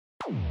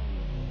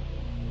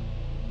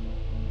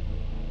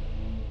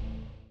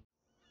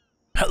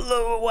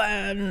Hello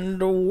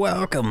and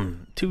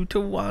welcome to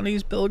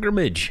Towani's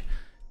Pilgrimage.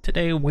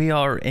 Today we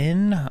are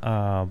in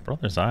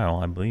Brothers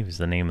Isle, I believe is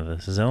the name of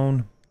this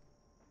zone.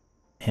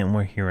 And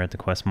we're here at the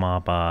quest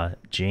mob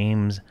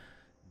James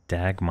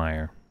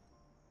Dagmire.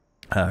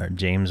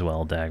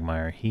 Jameswell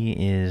Dagmire. He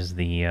is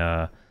the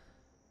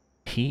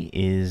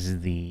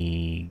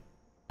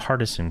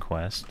partisan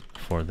quest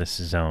for this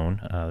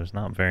zone. There's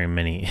not very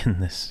many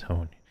in this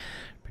zone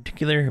in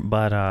particular,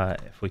 but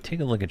if we take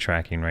a look at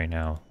tracking right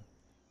now,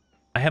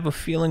 I have a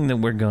feeling that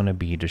we're going to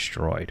be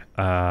destroyed.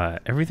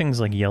 Everything's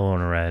like yellow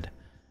and red,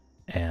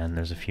 and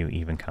there's a few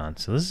even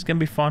cons. So this is going to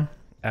be fun.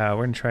 We're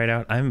going to try it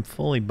out. I'm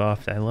fully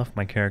buffed. I left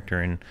my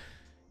character in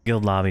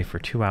guild lobby for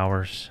 2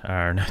 hours,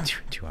 or not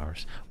 2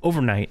 hours,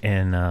 overnight,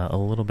 and a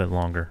little bit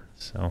longer.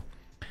 So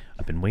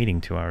I've been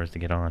waiting 2 hours to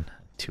get on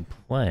to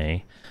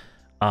play.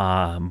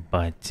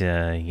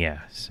 Yeah,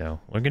 so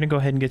we're going to go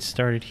ahead and get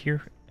started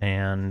here,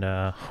 and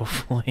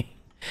hopefully,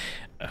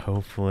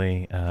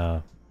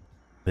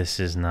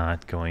 this is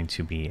not going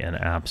to be an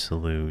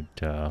absolute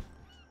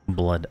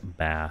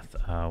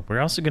bloodbath. We're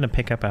also going to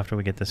pick up, after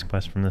we get this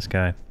quest from this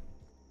guy,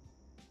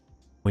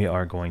 we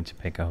are going to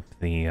pick up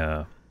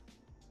the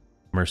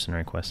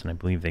mercenary quest, and I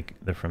believe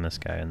they're from this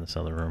guy in this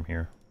other room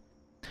here.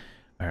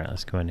 Alright,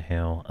 let's go ahead and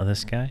hail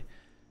this guy.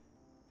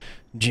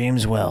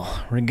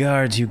 Jameswell,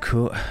 regards you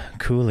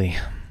coolly.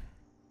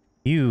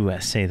 You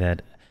say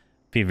that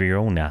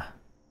Viviona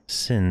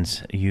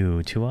sends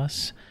you to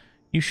us.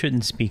 You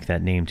shouldn't speak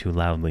that name too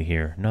loudly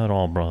here. Not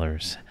all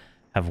brothers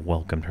have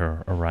welcomed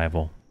her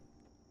arrival,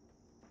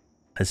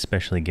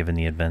 especially given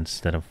the events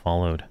that have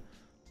followed.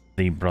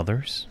 The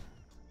brothers?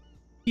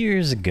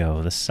 Years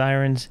ago, the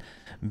sirens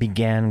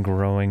began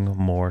growing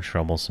more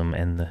troublesome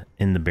in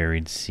the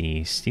buried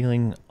sea,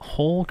 stealing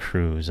whole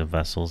crews of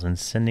vessels and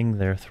sending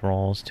their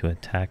thralls to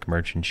attack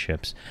merchant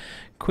ships.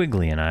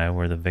 Quigley and I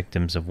were the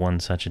victims of one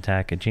such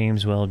attack.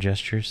 Jameswell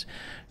gestures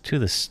to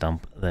the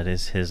stump that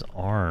is his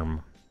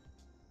arm.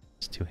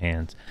 His two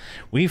hands.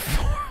 We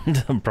formed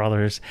the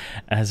brothers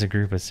as a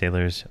group of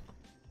sailors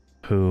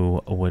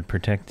who would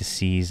protect the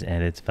seas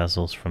and its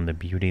vessels from the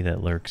beauty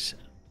that lurks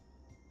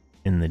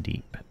in the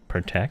deep.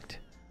 Protect?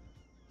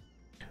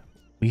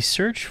 We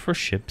search for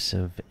ships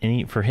of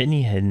any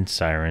hidden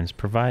sirens,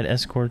 provide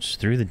escorts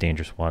through the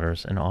dangerous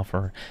waters, and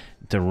offer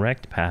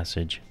direct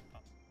passage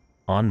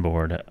on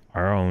board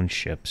our own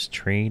ships.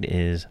 Trade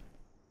is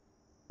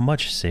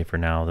much safer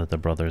now that the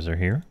brothers are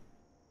here.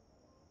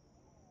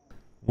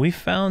 We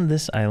found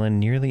this island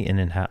nearly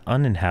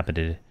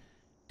uninhabited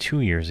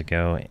 2 years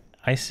ago.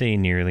 I say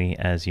nearly,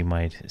 as you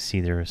might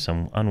see there are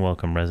some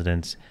unwelcome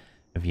residents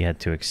have yet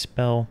to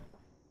expel,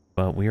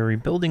 but we are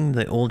rebuilding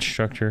the old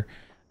structure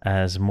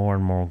as more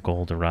and more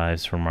gold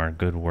arrives from our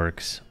good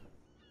works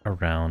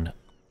around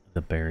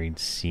the buried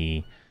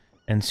sea,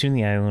 and soon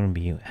the island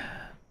will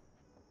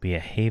be a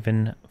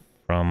haven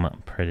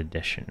from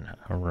predation.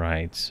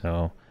 Alright,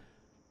 so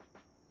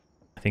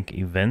I think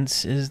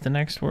events is the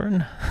next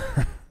word.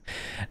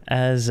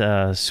 As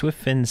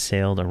Swiftfin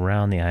sailed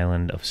around the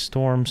island of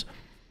storms,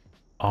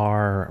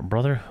 our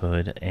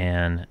brotherhood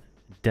and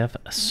deaf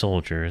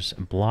soldiers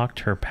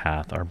blocked her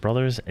path. Our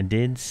brothers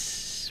did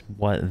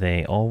what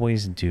they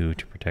always do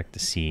to protect the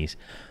seas.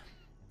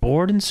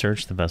 Board and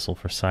search the vessel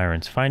for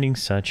sirens, finding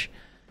such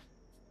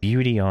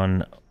beauty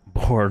on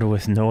board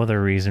with no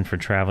other reason for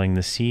traveling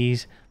the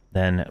seas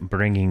than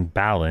bringing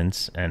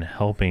balance and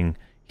helping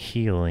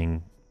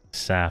healing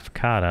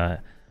Safkata.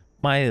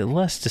 My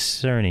less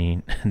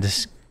discerning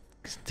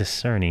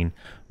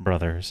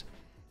brothers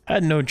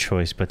had no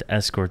choice but to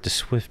escort the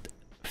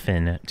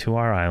Swiftfin to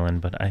our island,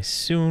 but I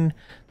soon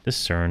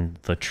discerned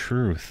the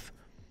truth.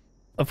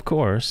 Of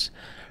course,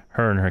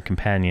 her and her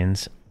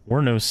companions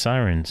were no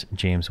sirens.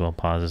 Jameswell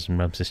pauses and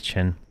rubs his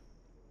chin.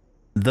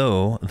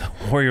 Though the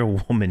warrior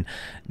woman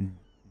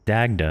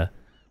Dagda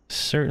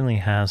certainly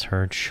has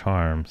her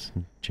charms.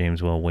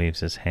 Jameswell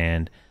waves his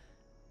hand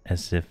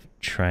as if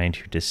trying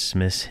to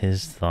dismiss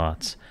his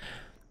thoughts.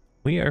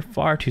 We are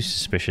far too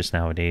suspicious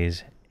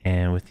nowadays,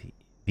 and with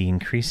the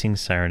increasing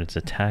sirens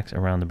attacks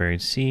around the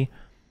buried sea,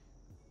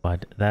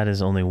 but that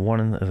is only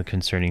one of the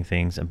concerning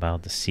things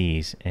about the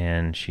seas,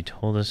 and she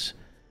told us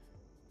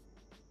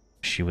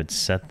she would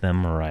set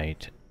them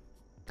right.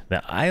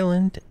 The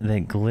island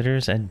that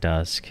glitters at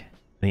dusk,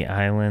 the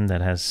island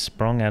that has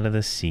sprung out of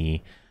the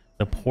sea,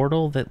 the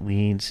portal that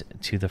leads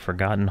to the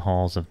forgotten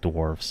halls of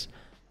dwarfs,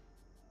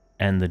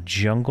 and the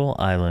jungle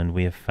island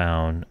we have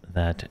found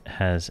that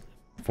has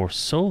for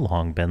so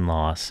long been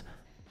lost.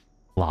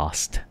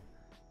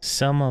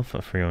 Some of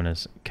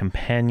Fiona's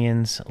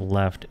companions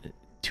left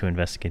to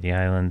investigate the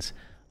islands.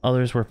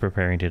 Others were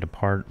preparing to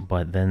depart,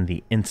 but then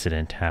the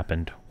incident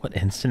happened. What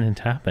incident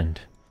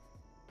happened?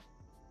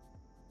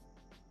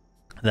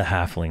 The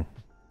halfling,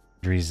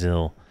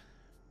 Drizil.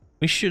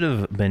 We should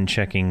have been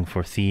checking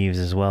for thieves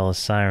as well as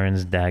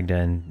sirens. Dagda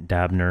and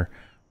Dabner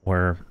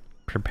were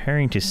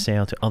preparing to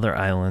sail to other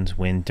islands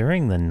when,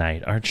 during the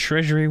night, our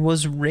treasury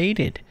was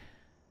raided.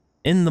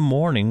 In the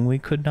morning, we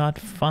could not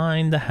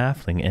find the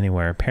halfling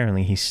anywhere.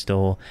 Apparently, he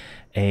stole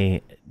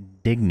a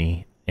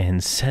Digny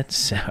and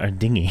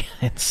dinghy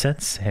and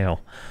set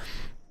sail.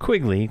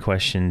 Quigley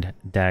questioned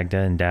Dagda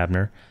and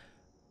Dabner,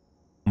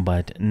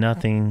 but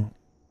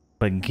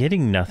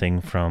getting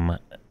nothing from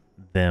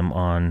them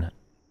on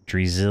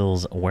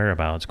Drizil's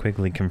whereabouts.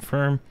 Quigley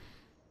confined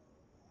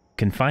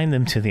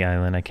them to the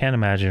island. I can't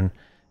imagine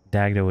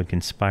Dagda would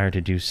conspire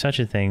to do such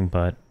a thing,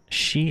 but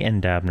she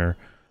and Dabner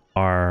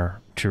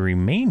are to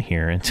remain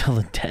here until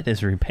the debt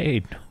is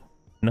repaid.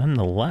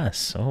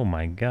 Nonetheless, oh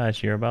my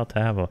gosh, you're about to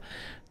have a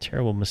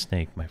terrible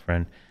mistake, my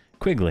friend.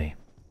 Quigley.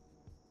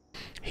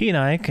 He and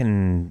I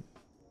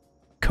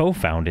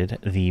co-founded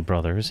the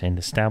brothers and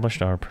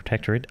established our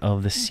protectorate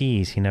of the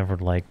seas. He never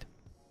liked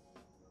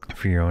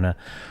Fiona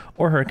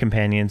or her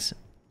companions.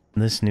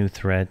 This new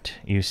threat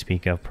you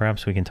speak of,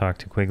 perhaps we can talk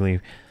to Quigley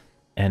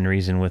and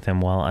reason with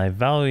him. While I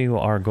value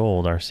our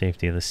gold, our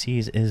safety of the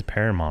seas is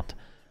paramount.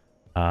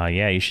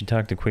 Yeah, you should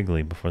talk to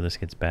Quigley before this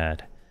gets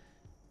bad.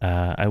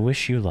 I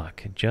wish you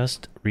luck.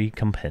 Just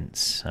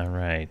recompense.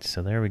 Alright,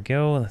 so there we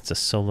go. That's a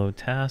solo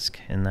task,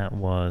 and that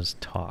was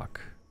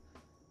talk.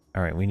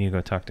 Alright, we need to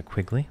go talk to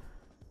Quigley.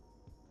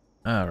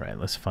 Alright,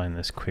 let's find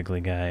this Quigley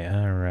guy.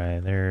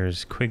 Alright,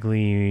 there's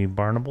Quigley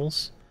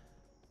Barnables.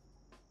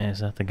 Is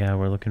that the guy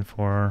we're looking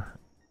for?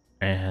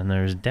 And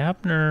there's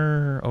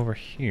Dabner over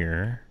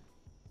here.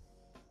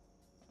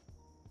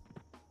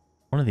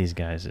 One of these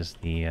guys is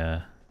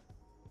the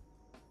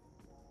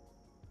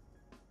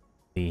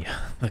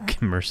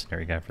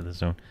mercenary guy for the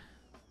zone.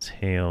 Let's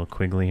hail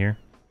Quigley here.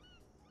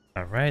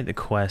 Alright, the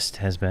quest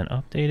has been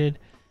updated.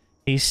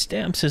 He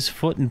stamps his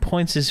foot and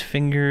points his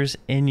fingers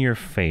in your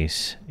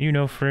face. You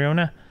know,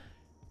 Fiona,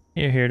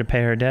 you're here to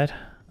pay her debt.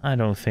 I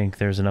don't think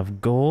there's enough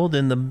gold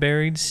in the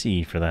buried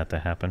sea for that to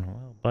happen.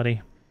 Well,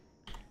 buddy,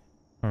 I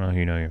don't know who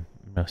you know you're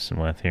messing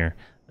with here.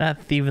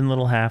 That thieving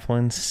little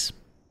halfling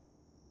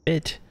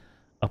spit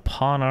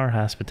upon our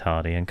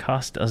hospitality and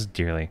cost us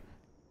dearly.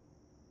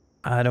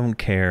 I don't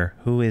care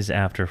who is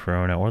after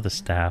Fiona or the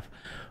staff,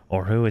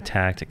 or who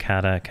attacked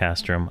Cata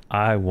Castrum.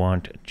 I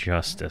want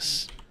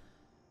justice.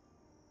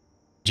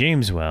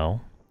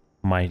 Jameswell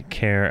might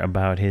care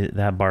about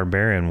that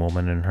barbarian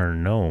woman and her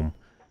gnome,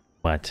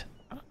 but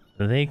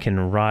they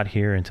can rot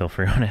here until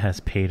Fiona has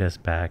paid us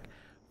back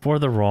for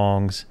the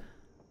wrongs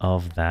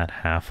of that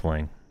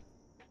halfling.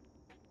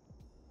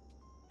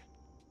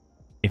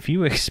 If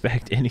you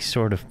expect any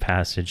sort of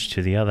passage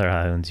to the other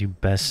islands, you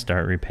best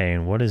start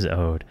repaying what is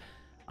owed.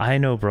 I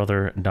know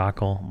Brother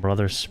Dockel,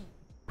 Brother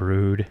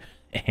Sprude,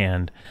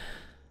 and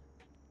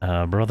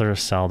Brother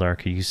Saldar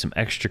could use some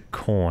extra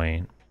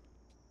coin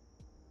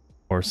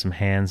or some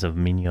hands of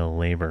menial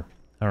labor.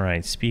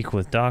 Alright, speak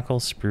with Dockel,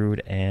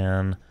 Sprude,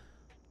 and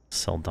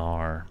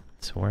Saldar.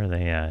 So where are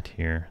they at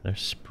here?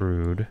 There's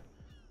Sprude,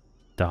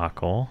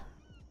 Dockel,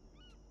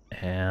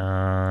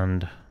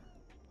 and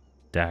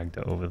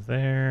Dagda over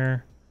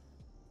there.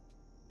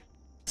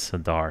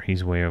 Saldar,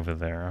 he's way over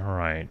there.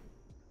 Alright.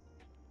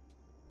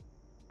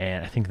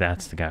 And I think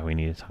that's the guy we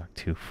need to talk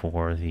to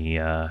for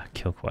the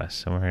kill quest.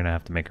 So we're going to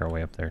have to make our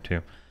way up there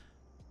too.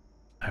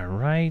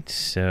 Alright,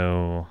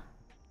 so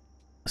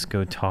let's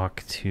go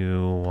talk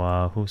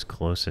to who's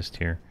closest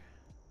here.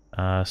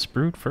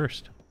 Sprude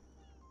first.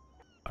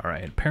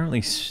 Alright,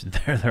 apparently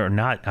they're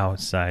not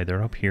outside.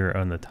 They're up here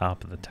on the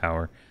top of the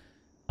tower.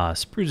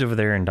 Sprude's over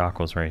there and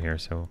Dockel's right here.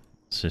 So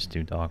let's just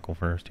do Dockel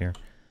first here.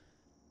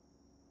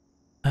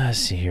 Let's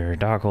see here.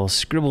 Dockel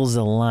scribbles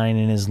a line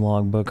in his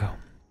logbook.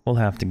 We'll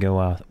have to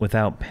go out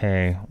without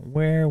pay.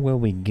 Where will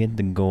we get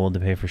the gold to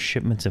pay for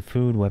shipments of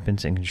food,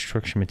 weapons, and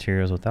construction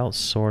materials without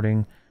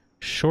shorting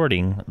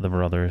the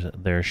brothers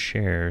their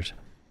shares?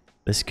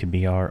 This could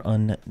be our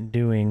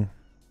undoing.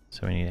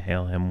 So we need to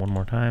hail him one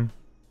more time.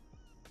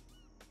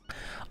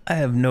 I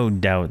have no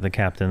doubt the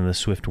captain of the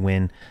Swift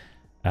Wind,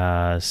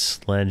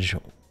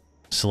 Sledgeth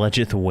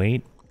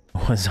Wait,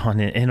 was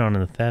in on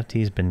the theft.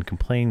 He's been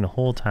complaining the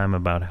whole time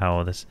about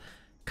how this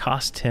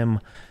costing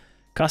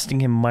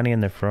him money,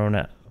 and the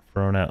Fiona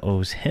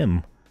owes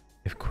him.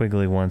 If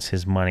Quigley wants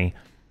his money,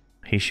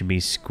 he should be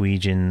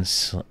squeeging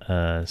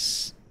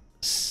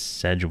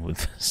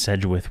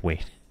Sedgewith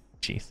Wait.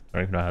 Jeez, I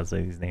don't even know how to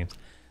say these names.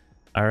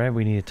 Alright,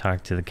 we need to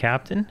talk to the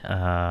captain.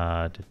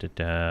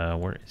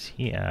 Where is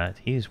he at?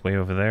 He's way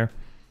over there.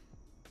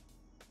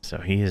 So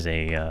he is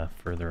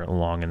further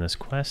along in this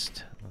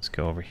quest. Let's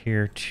go over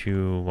here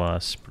to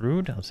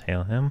Sprude. Let's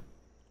hail him.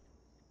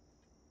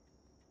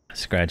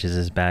 Scratches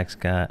his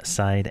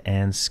backside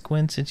and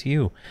squints. It's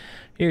you.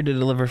 Here to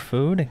deliver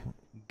food.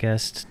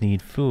 Guests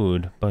need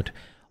food, but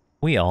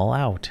we all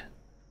out.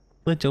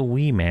 Little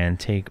wee man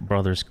take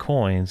brother's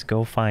coins.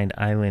 Go find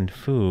island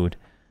food.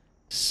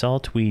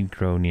 Saltweed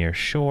grow near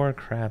shore.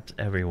 Crabs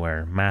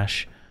everywhere.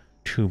 Mash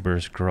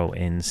tubers grow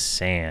in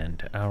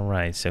sand.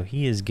 Alright, so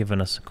he has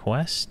given us a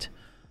quest.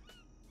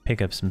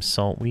 Pick up some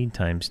saltweed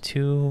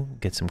 ×2.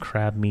 Get some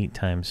crab meat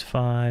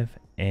 ×5.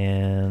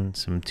 And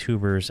some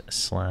tubers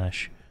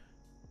 /2.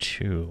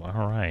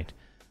 Alright,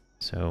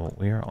 so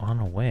we are on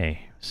our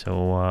way.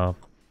 So I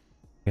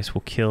guess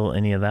we'll kill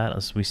any of that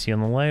as we see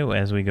on the way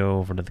as we go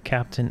over to the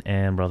captain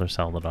and Brother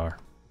Saldar.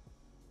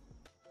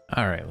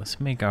 Alright, let's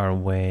make our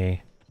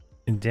way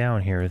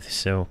down here.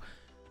 So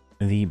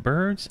the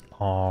birds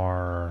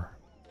are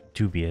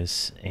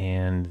dubious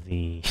and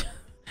the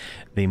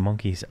the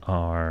monkeys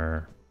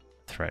are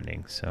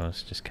threatening, so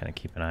let's just kind of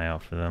keep an eye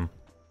out for them.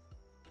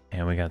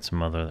 And we got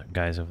some other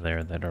guys over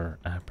there that are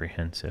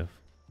apprehensive.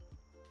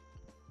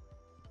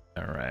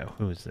 Alright,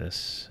 who is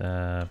this?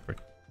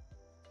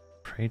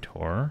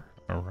 Praetor.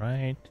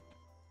 Alright.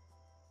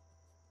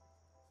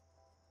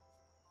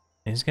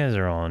 These guys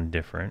are all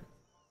indifferent.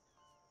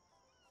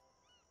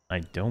 I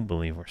don't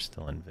believe we're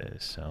still in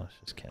Viz, so let's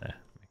just kind of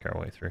make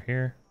our way through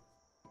here.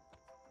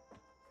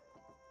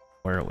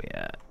 Where are we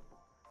at?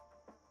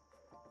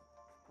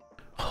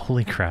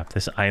 Holy crap,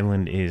 this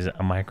island is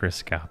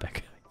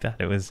microscopic.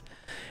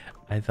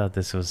 I thought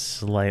this was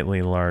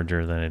slightly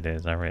larger than it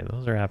is. Alright,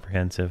 those are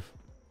apprehensive.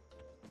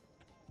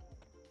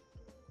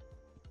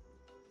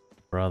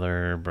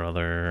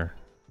 Brother.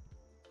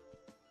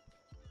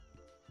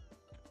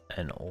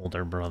 An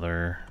older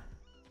brother.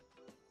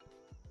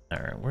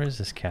 Alright, where is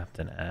this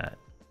captain at?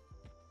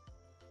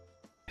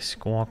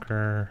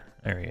 Squawker.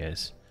 There he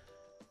is.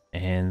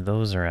 And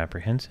those are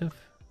apprehensive.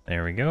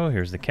 There we go.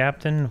 Here's the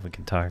captain. We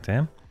can talk to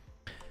him.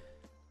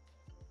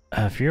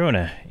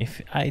 Fiona,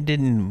 if I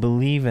didn't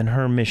believe in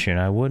her mission,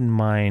 I wouldn't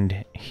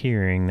mind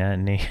hearing that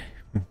name.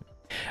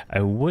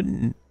 I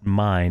wouldn't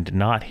mind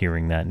not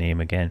hearing that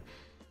name again.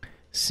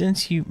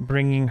 Since you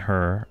bringing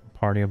her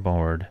party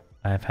aboard,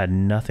 I've had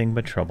nothing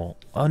but trouble.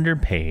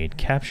 Underpaid,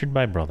 captured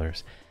by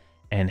brothers,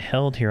 and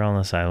held here on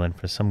this island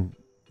for some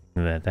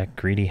that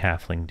greedy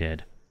halfling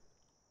did.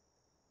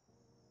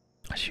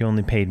 She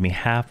only paid me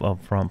half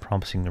up front,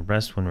 promising the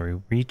rest when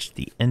we reached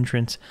the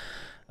entrance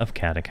of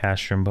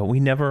Catacastrum, but we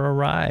never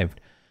arrived.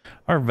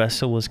 Our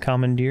vessel was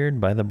commandeered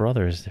by the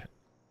brothers.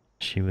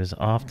 She was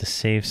off to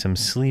save some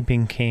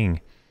sleeping king,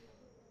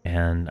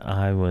 and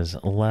I was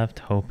left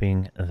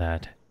hoping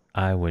that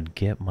I would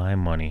get my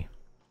money.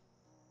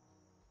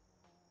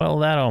 Well,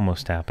 that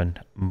almost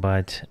happened,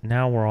 but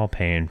now we're all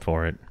paying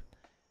for it.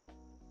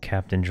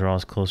 Captain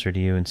draws closer to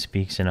you and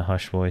speaks in a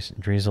hushed voice.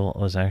 Driesel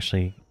was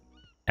actually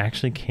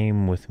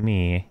came with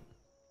me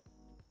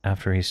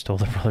after he stole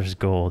the brothers'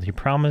 gold. He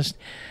promised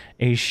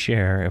a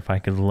share if I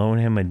could loan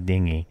him a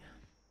dinghy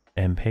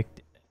and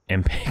pick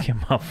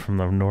him up from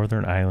the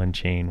northern island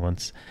chain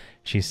once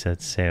she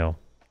set sail.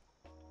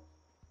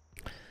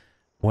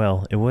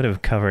 Well, it would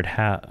have covered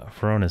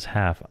Verona's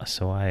half,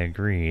 so I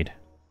agreed.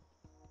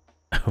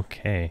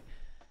 Okay.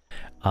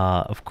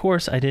 Of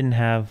course, I didn't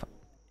have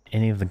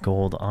any of the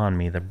gold on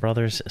me. The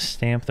brothers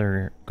stamped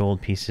their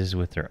gold pieces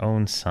with their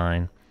own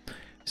sign,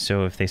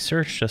 so if they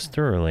searched us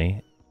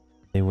thoroughly,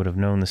 they would have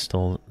known they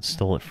stole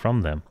it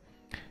from them.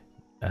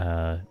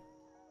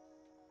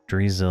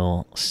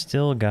 Driesel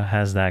still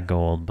has that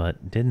gold, but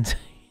that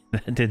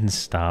didn't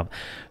stop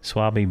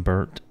Swabby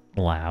Burt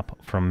Lap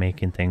from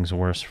making things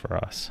worse for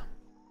us.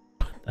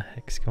 What the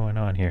heck's going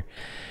on here?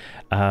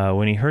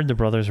 When he heard the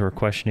brothers were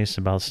questioning us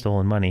about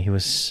stolen money, he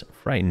was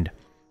frightened.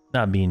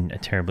 Not being a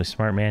terribly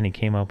smart man, he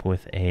came up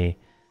with a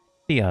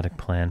idiotic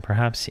plan.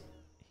 Perhaps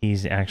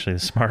he's actually the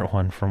smart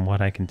one from what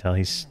I can tell.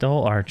 He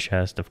stole our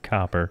chest of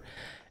copper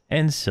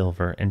and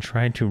silver and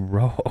tried to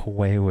row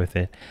away with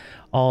it.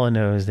 All I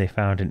know is they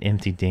found an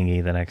empty dinghy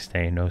the next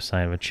day, no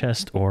sign of a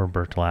chest or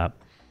Bertlap.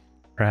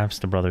 Perhaps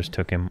the brothers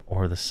took him,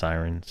 or the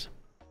sirens.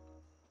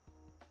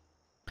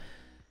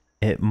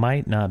 It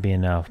might not be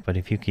enough, but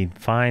if you could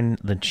find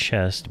the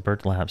chest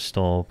Bertlap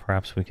stole,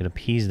 perhaps we could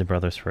appease the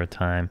brothers for a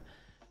time.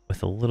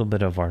 With a little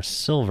bit of our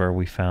silver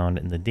we found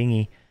in the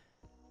dinghy.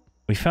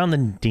 We found the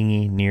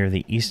dinghy near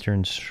the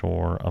eastern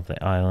shore of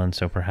the island,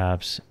 so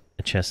perhaps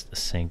a chest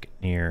sink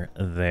near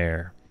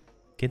there.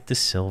 Get the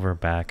silver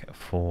back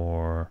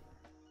for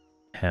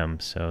him.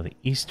 So the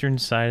eastern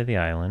side of the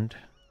island.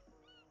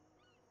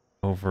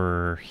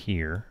 Over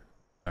here.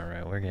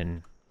 Alright, we're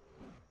getting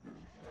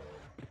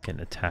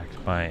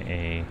attacked by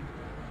a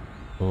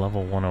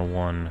level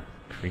 101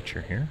 creature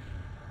here.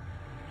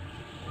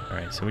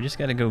 Alright, so we just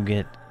gotta go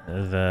get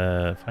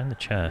find the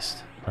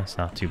chest. That's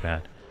not too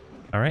bad.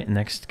 Alright,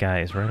 next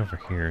guy is right over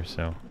here,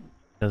 so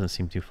doesn't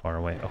seem too far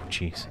away. Oh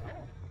jeez.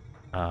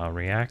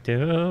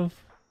 Reactive,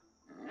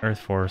 Earth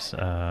Force,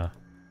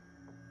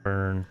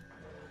 burn,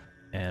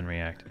 and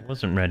reactive.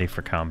 Wasn't ready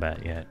for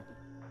combat yet.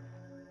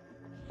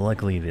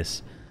 Luckily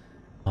this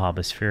mob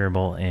is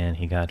fearable and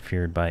he got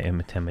feared by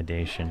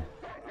intimidation.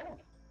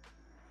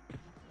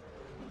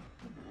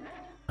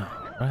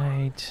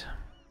 Alright.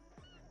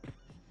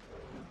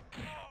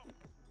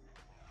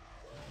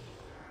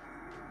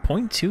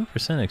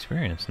 0.2%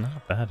 experience,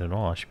 not bad at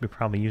all. I should be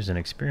probably using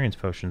experience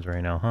potions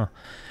right now, huh?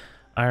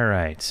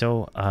 Alright,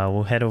 so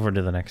we'll head over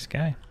to the next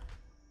guy.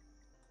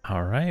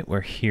 Alright,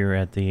 we're here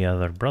at the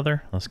other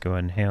brother. Let's go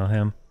ahead and hail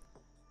him.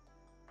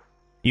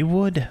 You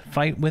would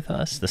fight with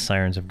us? The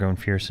sirens have grown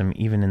fearsome.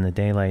 Even in the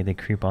daylight, they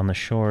creep on the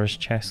shores.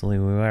 Chastely,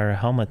 we wear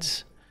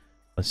helmets,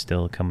 but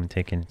still come and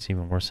take in. It's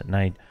even worse at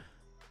night.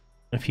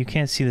 If you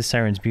can't see the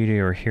siren's beauty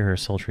or hear her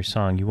sultry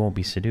song, you won't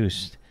be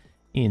seduced.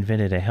 He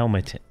invented a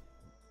helmet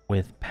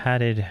with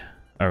padded...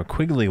 Or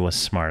Quigley was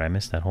smart. I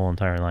missed that whole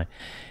entire line.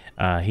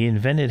 He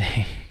invented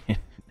a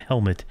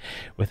helmet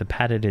with a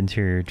padded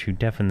interior to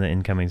deafen the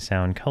incoming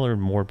sound.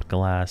 Colored warped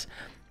glass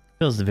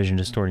fills the vision,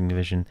 distorting the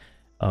vision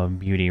of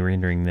beauty,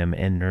 rendering them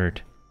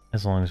inert.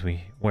 As long as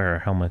we wear our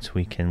helmets,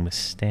 we can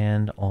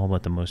withstand all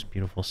but the most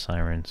beautiful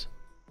sirens.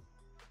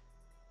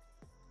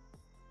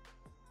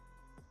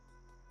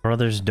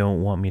 Brothers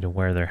don't want me to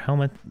wear their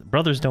helmet.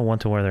 Brothers don't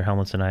want to wear their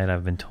helmets at night.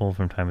 I've been told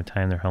from time to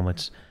time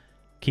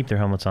keep their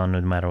helmets on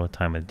no matter what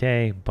time of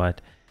day,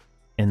 but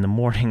in the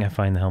morning I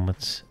find the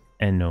helmets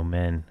and no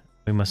men.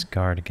 We must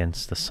guard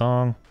against the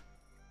song.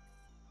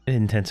 It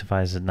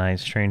intensifies at night.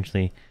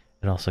 Strangely,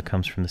 it also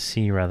comes from the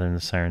sea rather than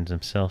the sirens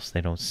themselves.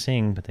 They don't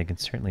sing, but they can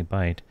certainly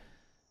bite.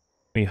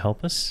 Will you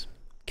help us?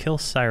 Kill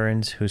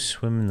sirens who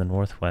swim in the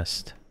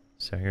northwest.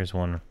 So here's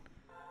one.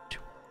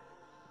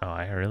 Oh,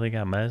 I really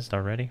got mezzed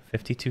already?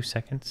 52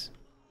 seconds?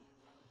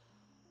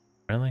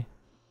 Really?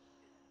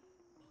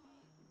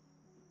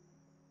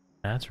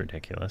 That's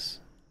ridiculous.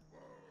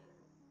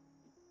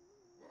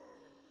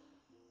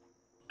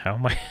 How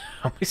am I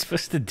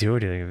supposed to do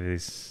anything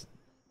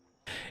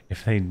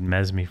if they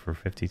mez me for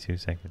 52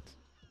 seconds?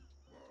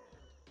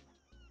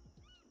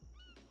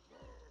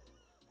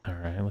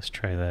 Alright, let's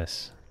try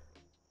this.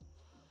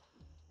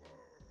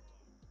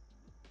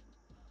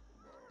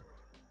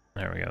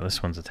 There we go,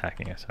 this one's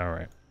attacking us,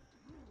 alright.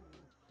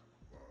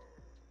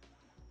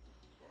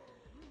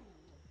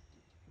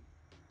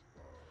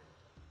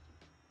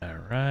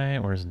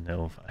 Alright, where's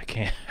Nova? I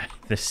can't.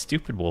 This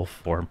stupid wolf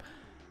form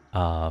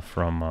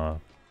from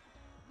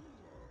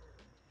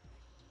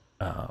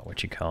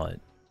what you call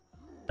it?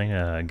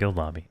 Guild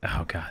lobby.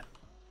 Oh god.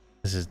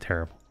 This is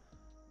terrible.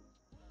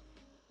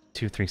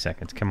 3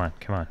 seconds. Come on,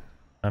 come on.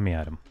 Let me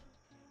at him.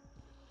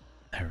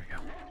 There we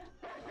go.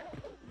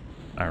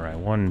 Alright,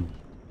 one.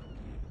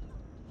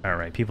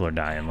 Alright, people are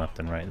dying left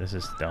and right. This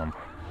is dumb.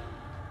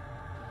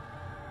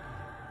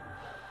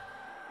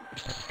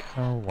 There we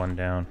go, one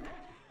down.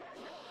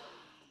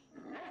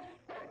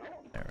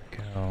 There we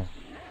go.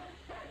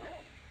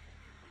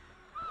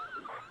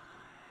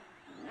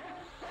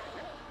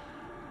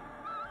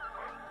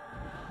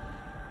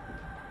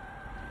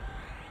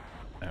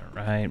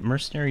 Alright,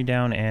 Mercenary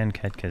down and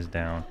Ketka's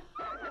down.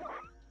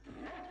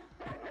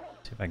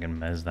 See if I can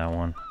mez that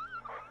one.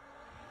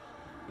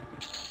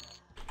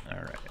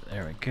 Alright,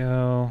 there we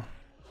go.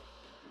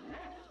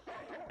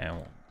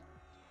 And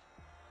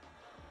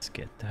let's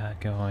get that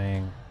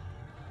going.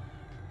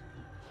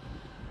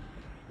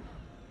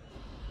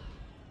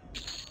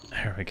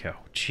 There we go.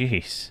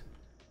 Jeez.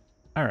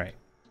 Alright.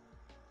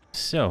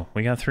 So,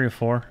 we got 3 or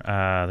 4.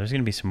 There's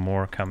going to be some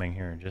more coming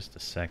here in just a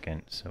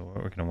second. So what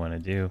we're going to want to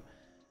do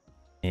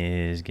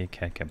is get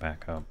Ketka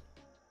back up.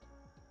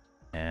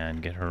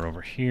 And get her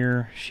over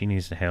here. She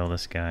needs to hail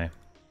this guy.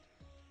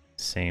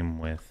 Same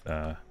with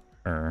her.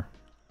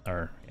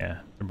 Or, yeah,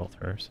 they're both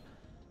hers.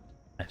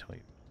 I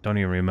don't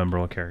even remember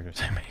what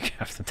characters I make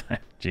half the time.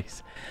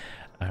 Jeez.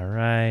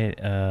 Alright,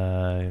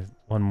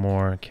 one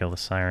more. Kill the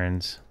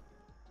sirens.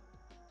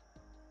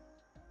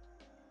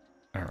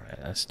 Alright,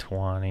 that's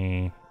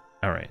Towani.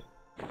 Alright,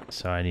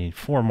 so I need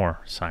 4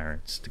 more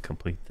sirens to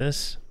complete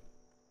this.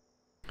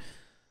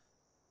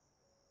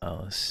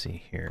 Let's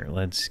see here.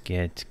 Let's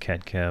get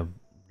Ketka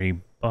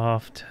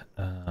rebuffed.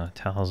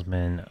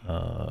 Talisman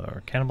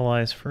or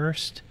cannibalized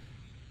first.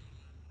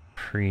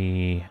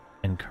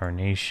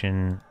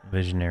 Pre-incarnation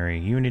visionary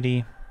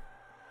unity.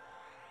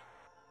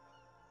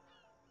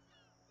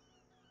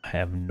 I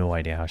have no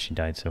idea how she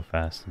died so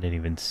fast. I didn't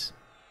even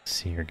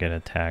see her get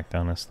attacked,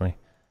 honestly.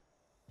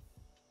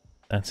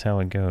 That's how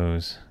it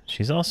goes.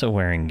 She's also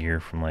wearing gear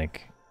from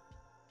like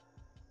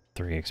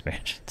 3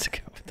 expansions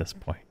ago at this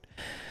point.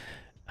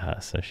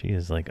 So she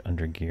is like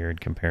under geared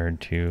compared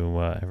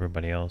to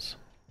everybody else.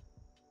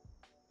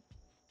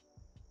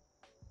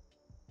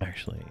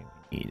 Actually,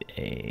 we need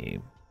a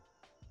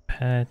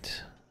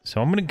pet.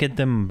 So I'm going to get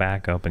them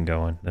back up and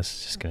going. This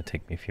is just going to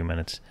take me a few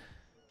minutes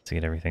to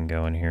get everything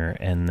going here.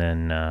 And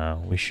then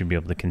we should be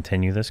able to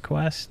continue this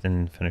quest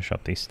and finish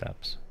up these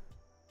steps.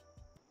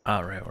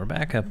 Alright, we're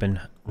back up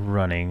and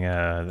running.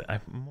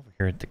 I'm over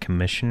here at the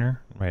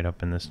Commissioner, right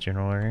up in this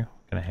general area.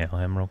 I'm gonna hail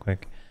him real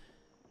quick.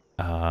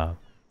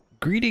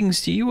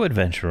 Greetings to you,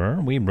 adventurer.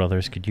 We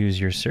brothers could use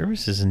your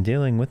services in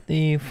dealing with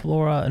the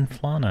flora and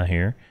fauna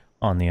here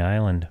on the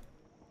island.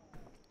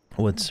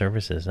 What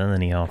services? And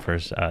then he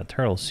offers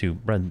turtle soup,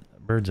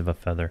 birds of a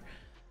feather,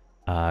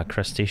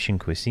 crustacean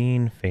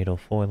cuisine, fatal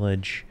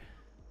foliage,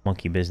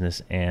 monkey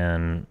business,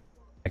 and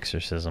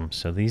exorcism.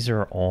 So these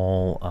are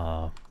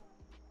all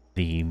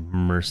the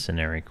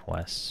mercenary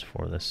quests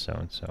for this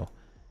zone, so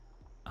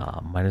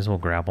might as well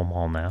grab them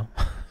all now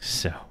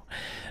so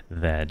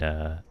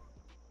that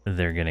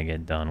they're gonna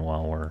get done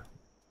while we're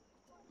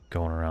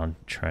going around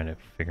trying to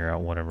figure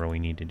out whatever we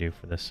need to do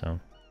for this zone.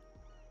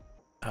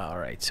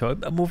 Alright, so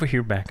I'm over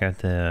here back at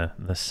the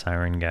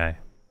siren guy,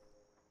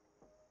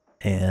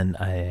 and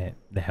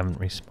they haven't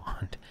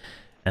respawned,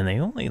 and they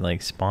only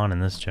like spawn in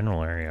this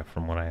general area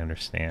from what I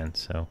understand.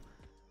 So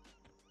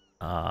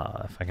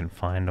if I can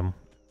find them,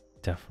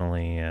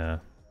 definitely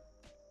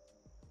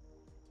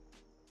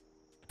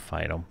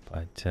fight them.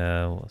 But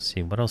we'll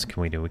see. What else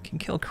can we do? We can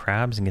kill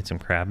crabs and get some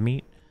crab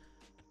meat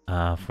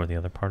for the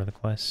other part of the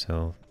quest.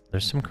 So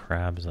there's some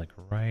crabs like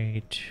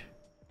right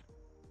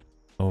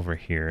over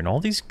here. And all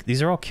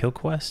these are all kill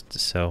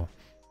quests. So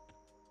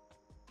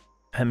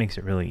that makes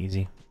it really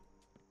easy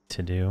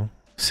to do.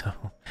 So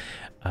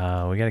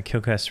we got a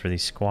kill quest for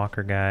these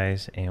squawker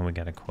guys, and we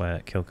got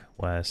a kill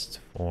quest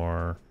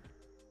for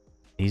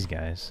these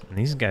guys. And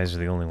these guys are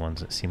the only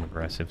ones that seem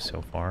aggressive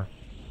so far.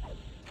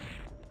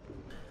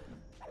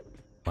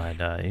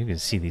 But you can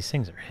see these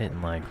things are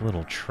hitting like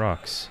little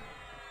trucks.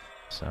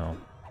 So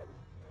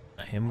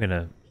I am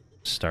gonna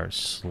start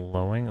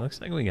slowing. It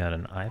looks like we got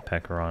an eye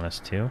pecker on us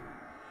too.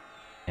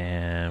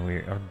 And we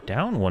are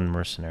down one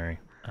mercenary.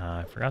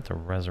 I forgot to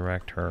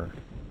resurrect her.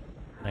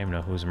 I don't even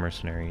know whose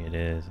mercenary it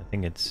is. I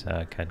think it's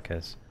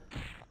Kedka's.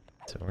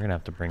 So we're gonna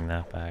have to bring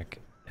that back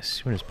as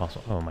soon as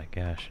possible. Oh my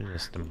gosh, it's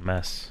just a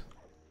mess.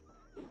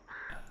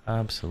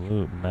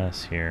 Absolute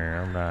mess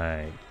here.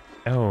 Alright.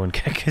 Oh, and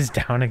Kedka's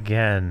down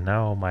again.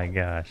 Oh my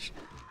gosh.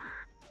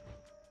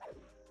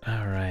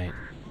 Alright.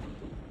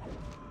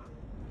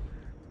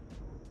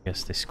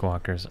 Guess the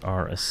squawkers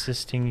are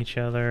assisting each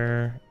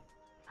other.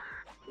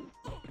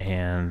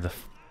 And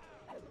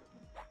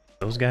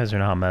those guys are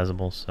not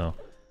mezzable, so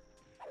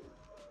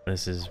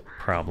this is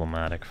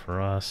problematic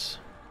for us.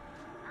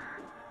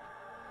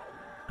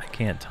 I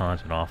can't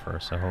taunt it off her,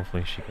 so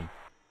hopefully she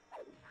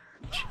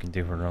can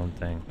do her own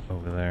thing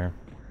over there.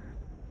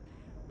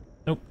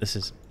 Nope, this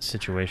is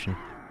situation.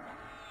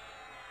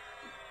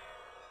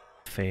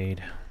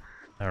 Fade.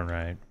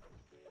 Alright.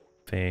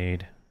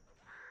 Fade.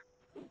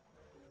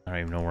 I don't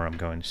even know where I'm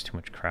going, there's too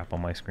much crap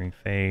on my screen.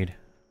 Fade.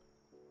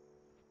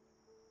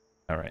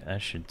 Alright,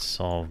 that should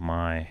solve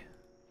my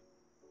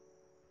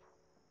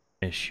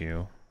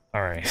issue.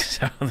 Alright,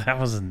 so that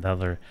was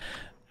another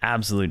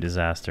absolute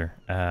disaster.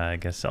 I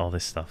guess all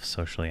this stuff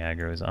socially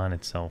aggroes on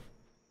itself.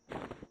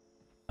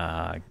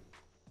 I'm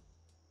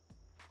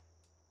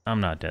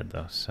not dead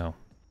though, so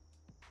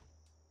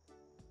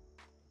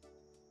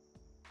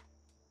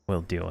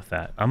we'll deal with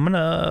that. I'm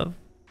gonna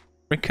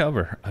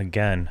recover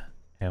again,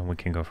 and we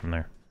can go from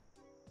there.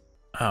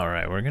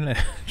 Alright, we're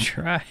gonna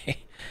try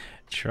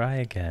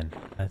again.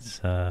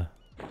 That's what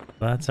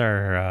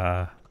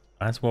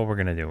we're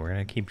gonna do. We're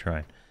gonna keep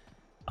trying.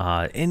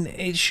 And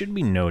it should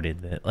be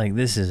noted that like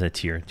this is a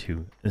tier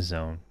 2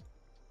 zone,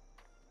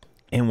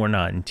 and we're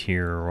not in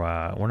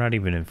we're not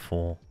even in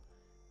full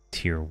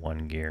tier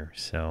 1 gear,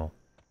 so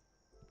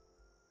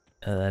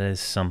that is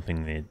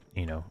something that,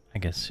 you know, I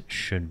guess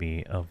should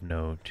be of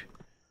note,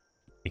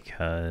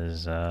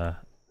 because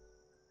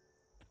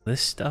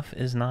this stuff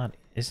is not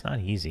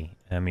easy.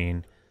 I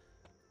mean,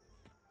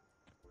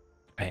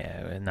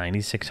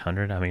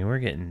 9600, I mean, we're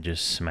getting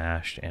just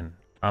smashed, and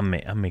I'm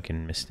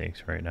making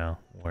mistakes right now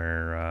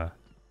where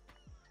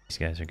these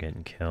guys are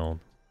getting killed.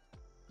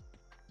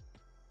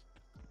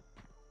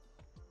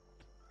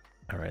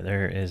 Alright,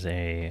 there is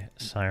a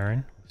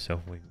siren, so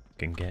if we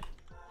can get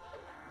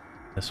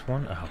this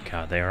one. Oh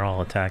god, they are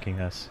all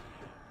attacking us.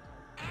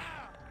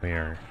 We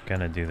are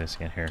gonna do this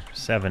again here.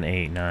 7,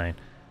 8, 9.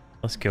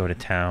 Let's go to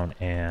town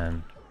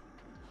and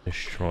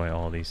destroy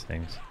all these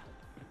things.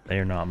 They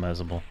are not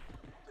mezzable.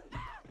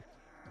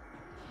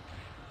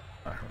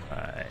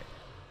 Alright.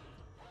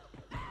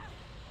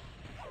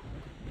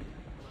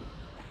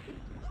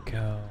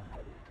 Go.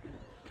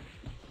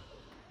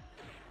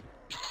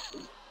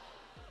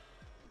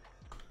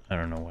 I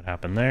don't know what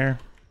happened there.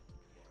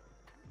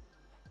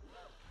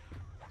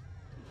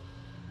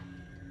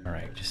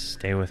 Alright, just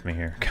stay with me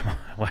here. Come on.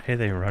 Why are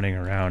they running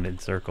around in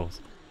circles?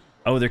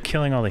 Oh, they're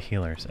killing all the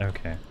healers.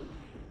 Okay.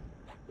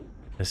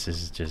 This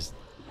is just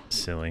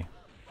silly.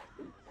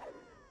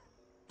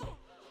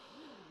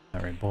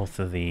 Alright, both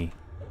of the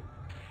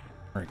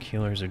Merc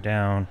healers are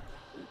down.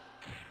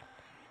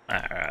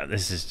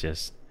 This is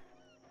just...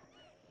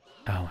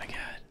 Oh my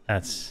god.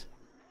 That's...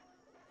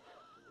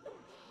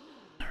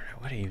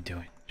 Alright, what are you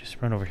doing? Just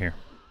run over here.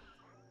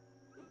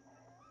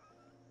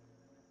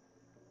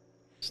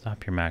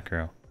 Stop your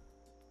macro.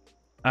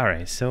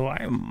 Alright, so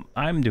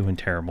I'm doing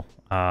terrible.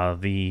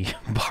 The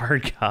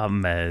bard got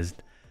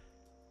mezzed,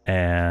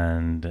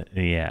 and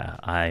yeah,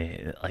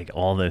 like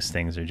all those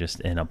things are just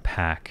in a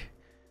pack,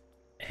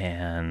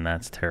 and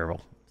that's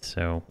terrible.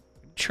 So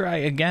try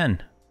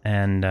again,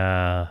 and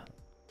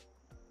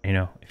you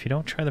know, if you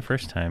don't try the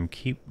first time,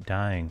 keep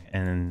dying,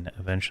 and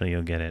eventually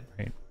you'll get it,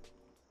 right?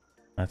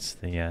 That's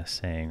the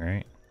saying,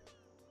 right?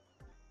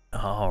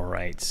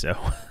 Alright, so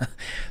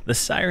the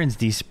sirens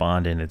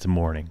despawned and it's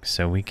morning,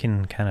 so we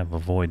can kind of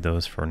avoid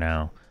those for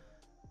now.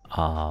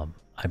 I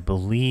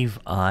believe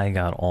I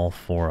got all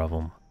 4 of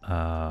them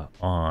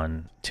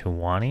on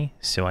Towani,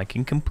 so I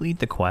can complete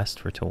the quest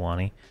for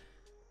Towani,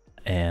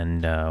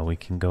 and we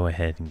can go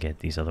ahead and get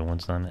these other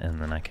ones done, and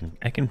then I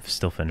can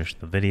still finish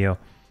the video,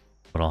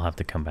 but I'll have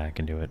to come back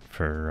and do it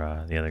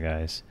for the other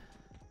guys.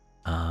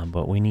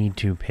 But we need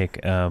to pick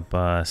up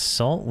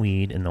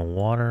saltweed in the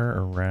water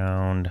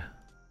around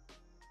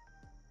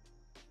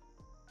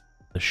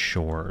the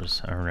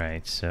shores.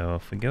 Alright, so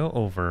if we go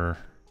over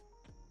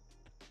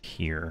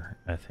here,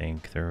 I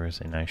think there was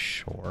a nice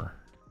shore.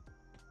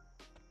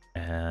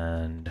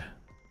 And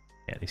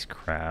yeah, these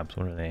crabs,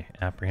 what are they?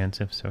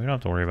 Apprehensive, so we don't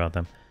have to worry about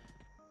them.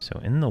 So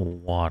in the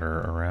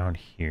water around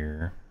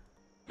here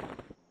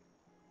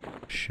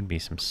should be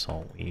some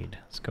saltweed.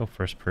 Let's go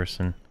first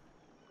person.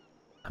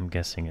 I'm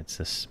guessing it's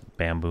this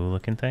bamboo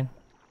looking thing.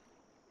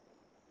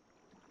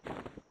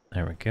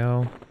 There we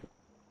go.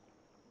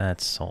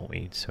 That's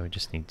saltweed, so we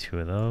just need 2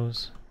 of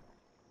those.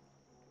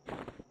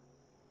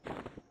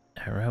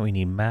 Alright, we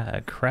need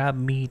crab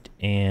meat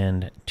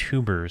and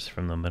tubers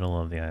from the middle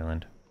of the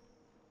island.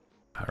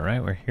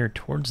 Alright, we're here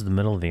towards the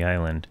middle of the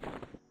island.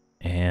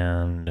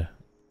 And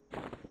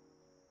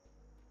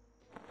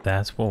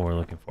that's what we're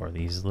looking for.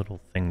 These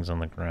little things on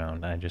the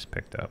ground I just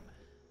picked up.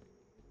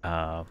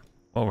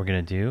 What we're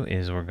going to do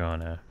is we're going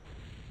to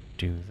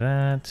do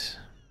that.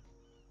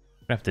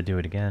 We have to do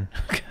it again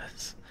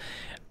because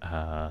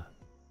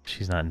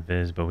she's not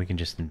invis, but we can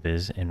just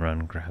invis and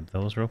run grab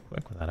those real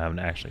quick without having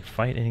to actually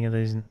fight any of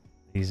these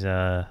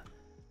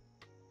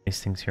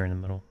things here in the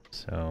middle.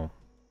 So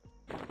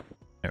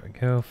there we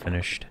go,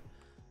 finished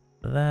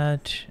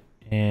that,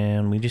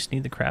 and we just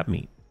need the crab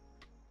meat.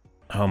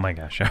 Oh my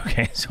gosh,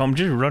 okay, so I'm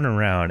just running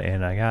around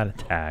and I got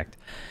attacked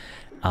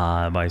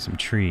by some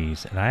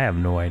trees, and I have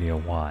no idea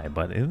why,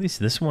 but at least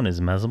this one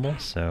is mezzable,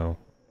 so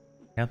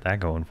got that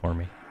going for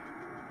me.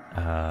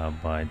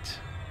 But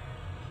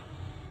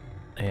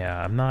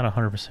yeah, I'm not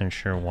 100%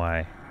 sure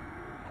why.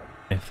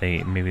 If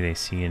maybe they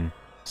see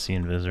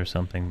invis or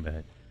something,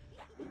 but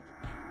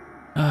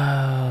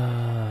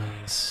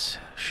this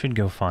should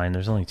go fine.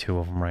 There's only 2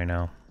 of them right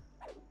now,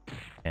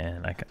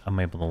 and I'm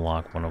able to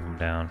lock one of them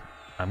down.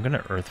 I'm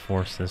gonna earth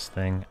force this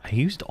thing. I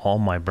used all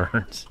my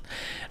burns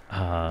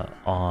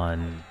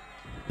on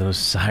those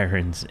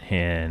sirens,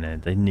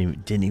 and they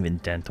didn't even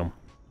dent them.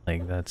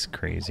 Like, that's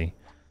crazy.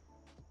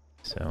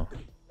 So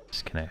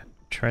just gonna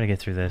try to get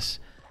through this.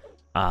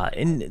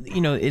 And you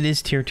know, it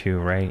is tier 2,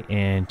 right?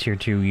 And tier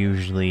 2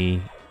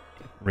 usually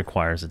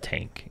requires a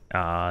tank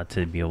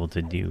to be able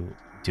to do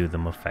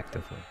them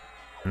effectively.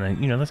 And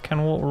then, you know, that's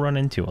kind of what we'll run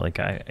into. Like,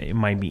 it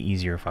might be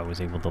easier if I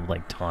was able to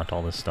like taunt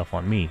all this stuff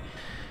on me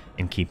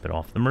and keep it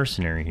off the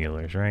mercenary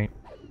healers, right?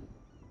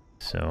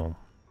 So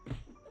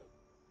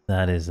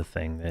that is the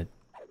thing that,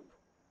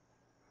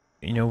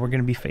 you know, we're going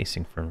to be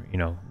facing for, you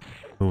know,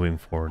 moving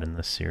forward in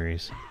this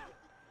series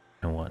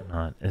and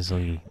whatnot as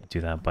we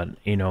do that. But,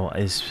 you know,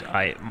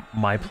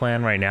 my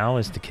plan right now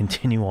is to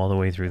continue all the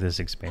way through this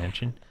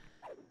expansion.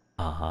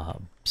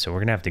 So we're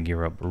going to have to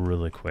gear up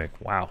really quick.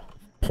 Wow,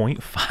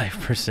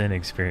 0.5%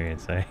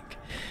 experience. Like,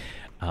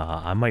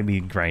 I might be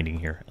grinding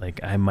here. Like,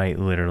 I might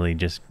literally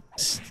just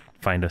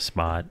find a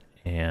spot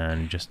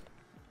and just,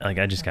 like,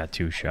 I just got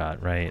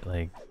 2-shot, right?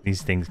 Like,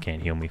 these things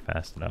can't heal me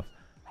fast enough.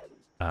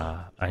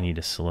 I need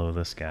to slow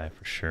this guy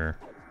for sure.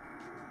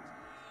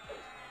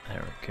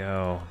 There we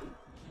go.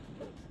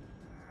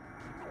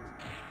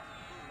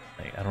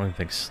 Like, I don't even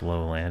think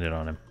slow landed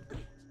on him.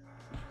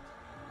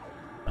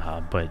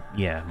 But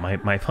yeah,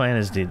 my plan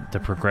is to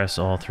progress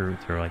all through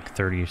like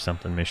 30 or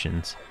something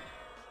missions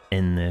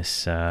in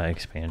this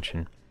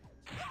expansion,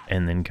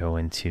 and then go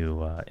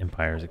into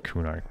Empires of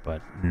Kunark.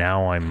 But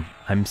now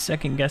I'm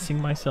second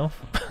guessing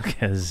myself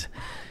because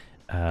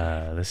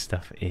this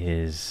stuff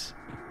is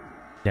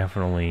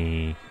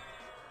definitely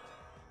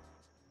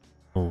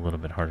a little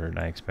bit harder than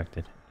I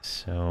expected.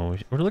 So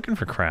we're looking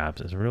for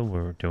crabs is really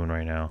what we're doing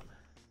right now.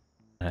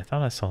 And I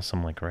thought I saw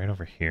some like right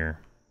over here.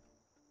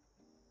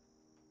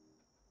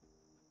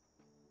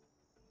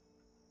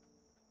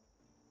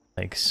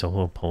 Like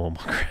solo pullable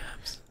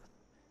crabs.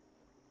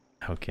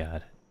 Oh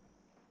god.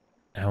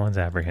 That one's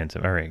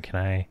apprehensive. Alright, can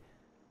I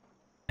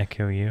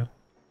echo you?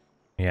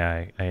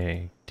 Yeah,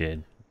 I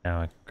did.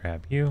 Now I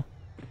grab you.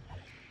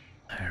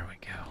 There we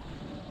go.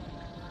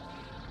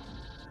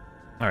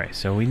 Alright,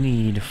 so we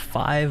need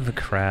 5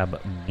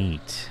 crab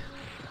meat.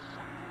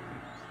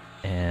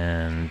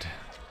 And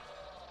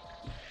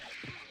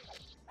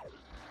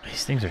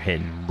these things are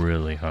hitting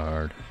really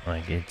hard.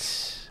 Like,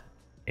 it's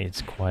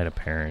quite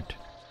apparent.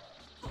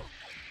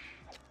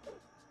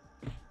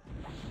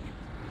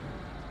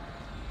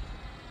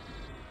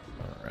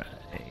 Alright.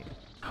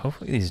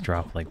 Hopefully these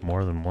drop like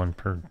more than 1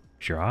 per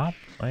drop,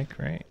 like,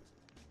 right?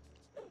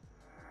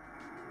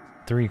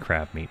 3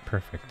 crab meat,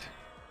 perfect.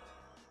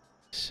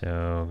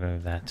 So go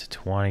that to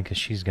Towani because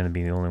she's going to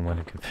be the only one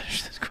who can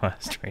finish this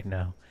quest right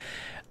now.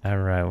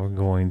 Alright, we're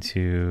going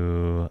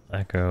to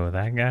echo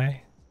that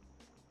guy.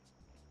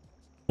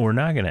 We're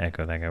not going to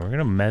echo that guy. We're going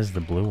to mez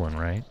the blue one,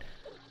 right?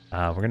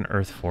 We're going to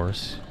earth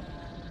force.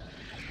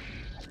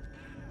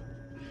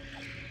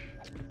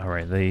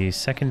 Alright, the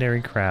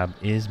secondary crab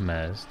is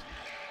mezzed.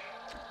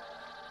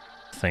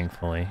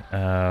 Thankfully.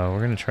 We're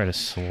going to try to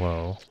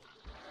slow.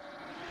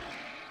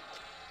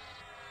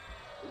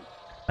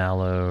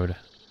 Mallowed.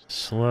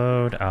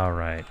 Slowed.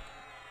 Alright.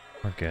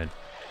 We're good.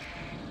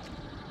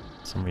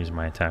 For some reason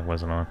my attack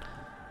wasn't on.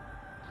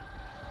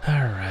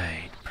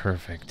 Alright,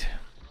 perfect.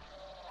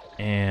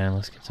 And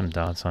let's get some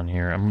dots on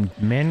here. I'm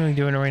manually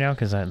doing it right now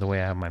because the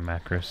way I have my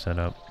macros set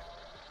up.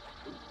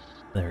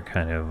 they're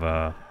kind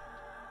of,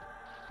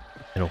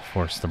 it'll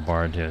force the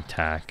bard to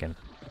attack, and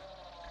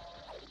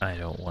I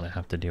don't want to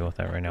have to deal with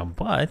that right now.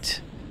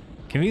 But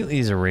conveniently,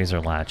 these are razor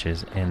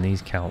latches, and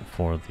these count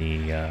for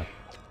the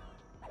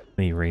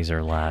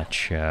razor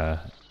latch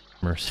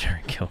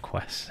mercenary kill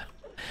quest.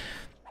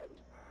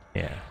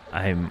 Yeah,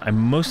 I'm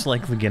most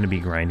likely going to be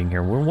grinding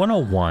here. We're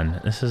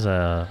 101. This is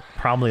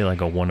probably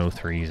like a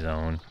 103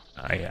 zone,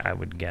 I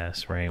would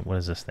guess, right? What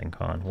is this thing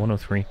called?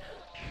 103?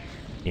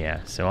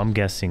 Yeah, so I'm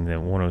guessing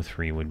that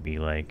 103 would be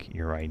like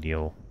your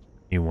ideal.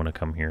 You want to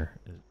come here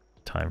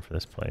time for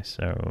this place.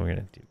 So we're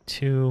going to do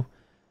 2,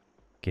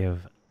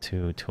 give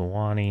to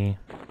Towani.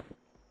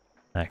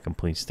 That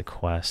completes the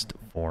quest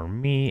for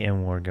me,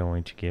 and we're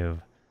going to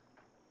give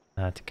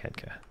that to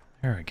Kedka.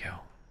 There we go.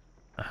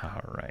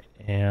 Alright,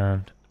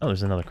 and oh,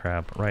 there's another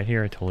crab right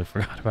here I totally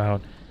forgot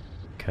about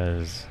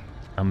because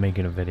I'm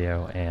making a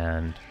video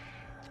and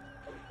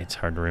it's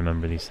hard to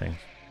remember these things.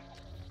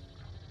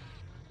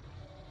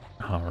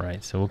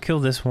 Alright, so we'll kill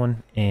this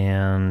one,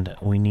 and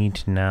we need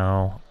to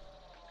now,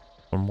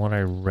 from what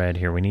I read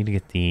here, we need to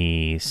get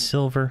the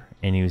silver,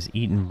 and he was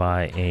eaten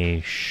by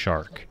a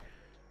shark.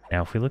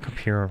 Now, if we look up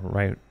here,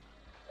 right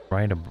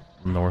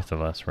north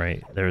of us,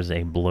 right, there's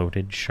a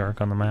bloated shark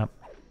on the map,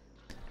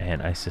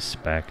 and I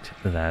suspect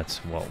that's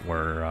what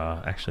we're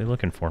actually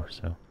looking for,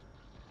 so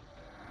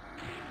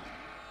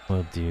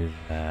we'll do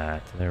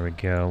that. There we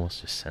go.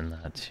 Let's just send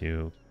that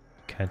to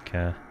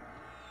Kedka,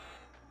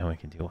 and we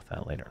can deal with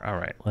that later. All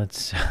right,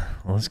 let's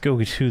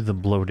go to the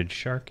bloated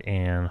shark,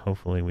 and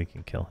hopefully we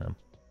can kill him.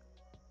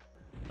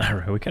 All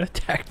right, we got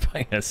attacked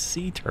by a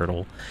sea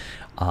turtle,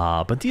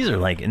 but these are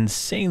like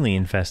insanely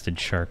infested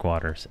shark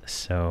waters,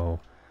 so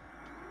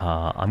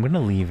I'm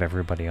gonna leave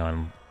everybody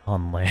on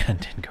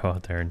land and go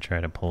out there and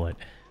try to pull it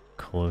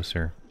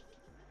closer.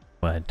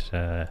 But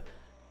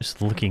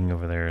just looking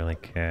over there,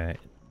 like the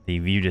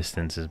view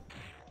distance is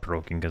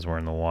broken because we're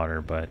in the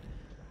water, but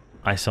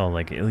I saw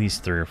like at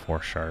least 3 or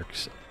 4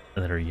 sharks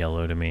that are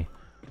yellow to me,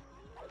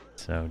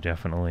 so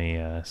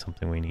definitely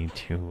something we need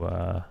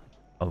to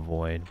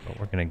avoid. But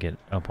we're gonna get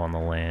up on the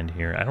land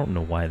here. I don't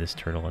know why this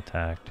turtle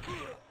attacked.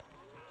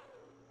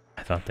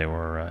 I thought they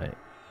were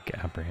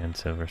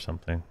apprehensive or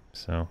something,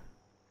 so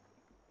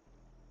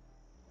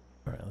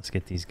all right, let's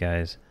get these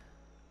guys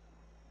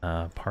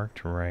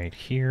parked right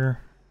here.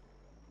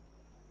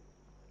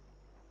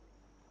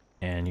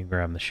 And you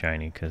grab the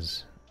shiny,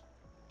 because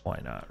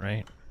why not,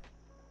 right?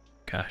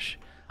 Gosh,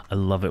 I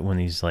love it when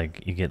these,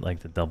 like, you get, like,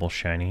 the double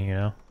shiny, you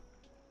know?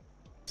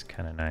 It's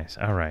kind of nice.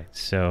 All right,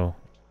 so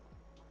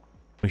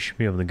we should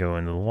be able to go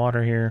into the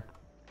water here.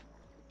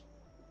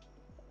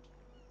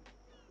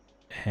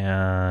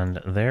 And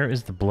there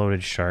is the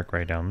bloated shark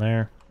right down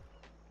there.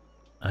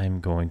 I'm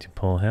going to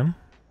pull him.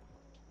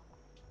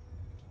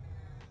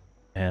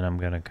 And I'm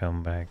gonna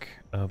come back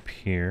up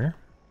here.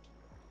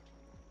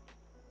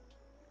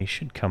 He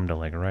should come to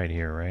like right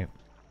here, right?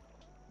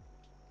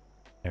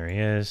 There he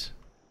is.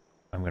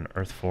 I'm gonna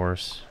Earth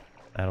Force.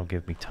 That'll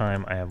give me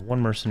time. I have 1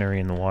 mercenary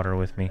in the water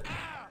with me.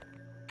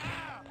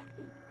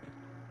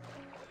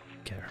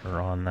 Get her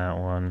on that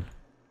one.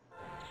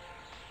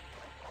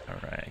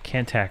 Alright, I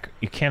can't attack.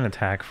 You can't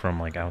attack from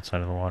like outside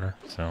of the water,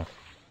 so.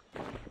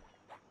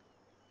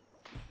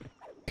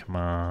 Come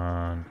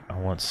on. I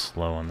want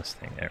slow on this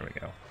thing. There we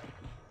go.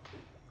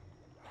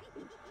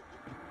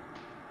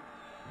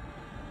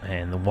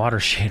 And the water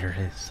shader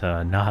is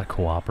not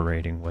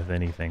cooperating with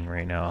anything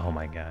right now. Oh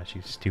my gosh,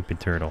 you stupid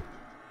turtle.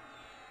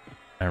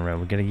 Alright,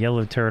 we get a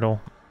yellow turtle.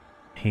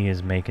 He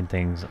is making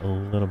things a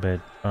little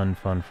bit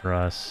unfun for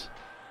us.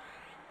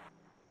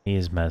 He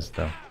is mez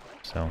though,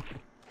 so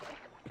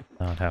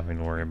not having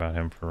to worry about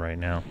him for right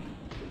now.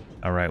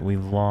 Alright, we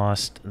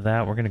lost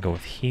that. We're going to go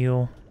with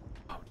heal.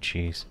 Oh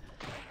jeez.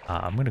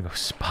 I'm going to go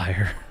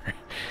spire.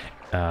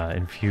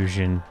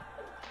 Infusion.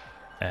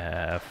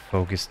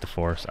 Focus the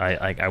force.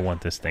 I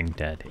want this thing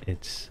dead.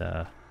 It's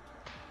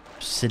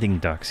sitting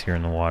ducks here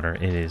in the water.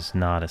 It is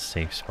not a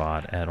safe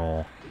spot at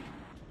all.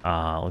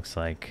 Looks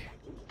like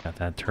got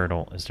that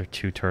turtle. Is there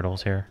 2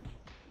 turtles here?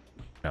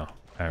 No.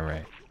 All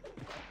right.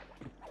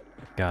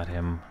 Got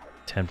him.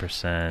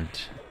 10%.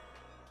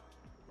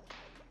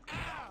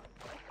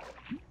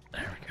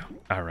 There we go.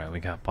 All right, we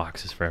got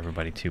boxes for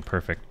everybody too.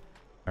 Perfect.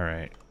 All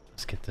right,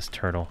 let's get this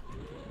turtle.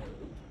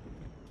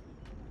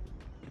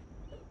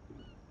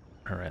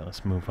 All right,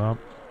 let's move up.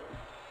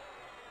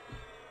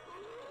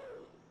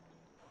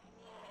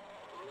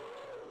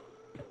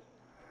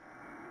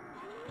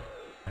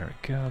 There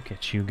we go,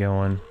 get you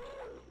going.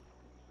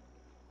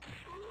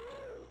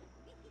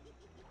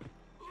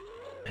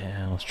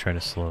 And let's try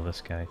to slow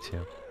this guy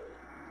too.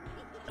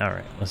 All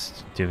right,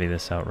 let's divvy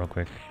this out real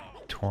quick.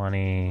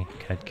 20,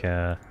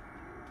 Kedka,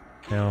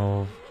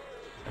 Milv.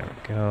 There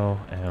we go,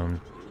 and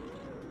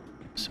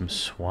some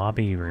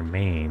swabby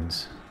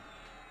remains.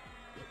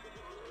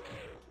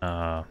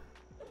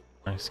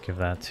 Let's give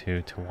that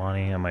to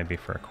Towani. That might be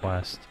for a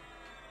quest.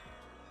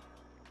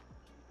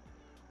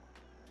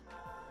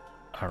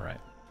 Alright.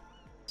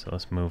 So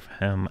let's move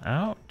him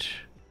out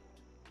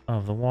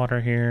of the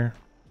water here.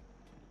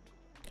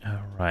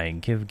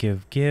 Alright, give.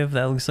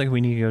 That looks like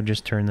we need to go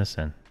just turn this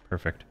in.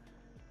 Perfect.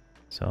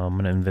 So I'm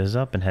going to invis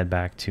up and head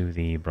back to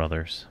the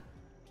brothers.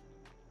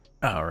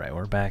 Alright,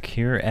 we're back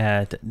here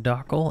at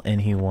Dockel,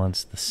 and he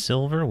wants the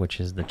silver, which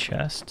is the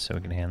chest, so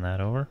we can hand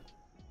that over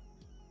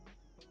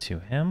to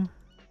him.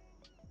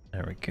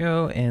 There we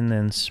go, and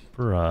then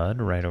Sprud,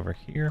 right over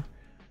here,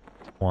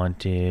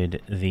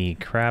 wanted the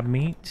crab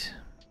meat,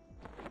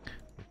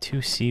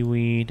 2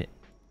 seaweed,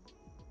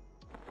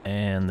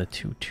 and the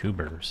 2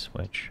 tubers,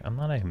 which I'm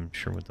not even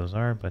sure what those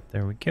are, but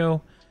there we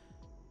go.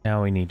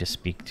 Now we need to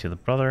speak to the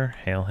brother,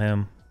 hail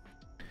him.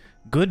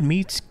 Good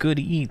meats, good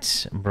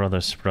eats. Brother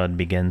Sprud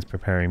begins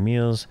preparing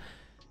meals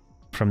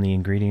from the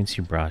ingredients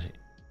you brought.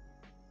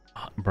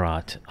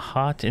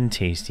 Hot and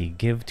tasty.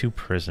 Give to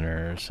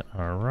prisoners.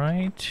 All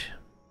right.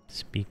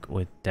 Speak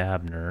with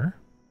Dabner.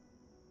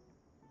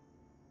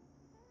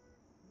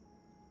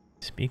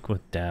 Speak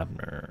with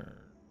Dabner.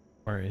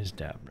 Where is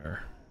Dabner?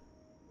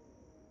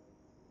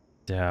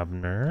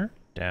 Dabner.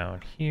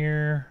 Down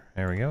here.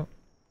 There we go.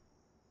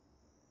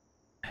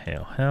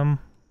 Hail him.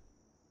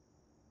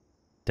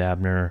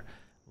 Dabner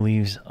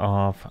leaves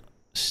off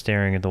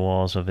staring at the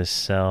walls of his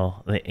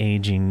cell. The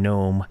aging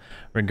gnome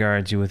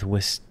regards you with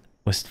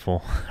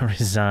wistful,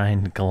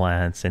 resigned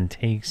glance and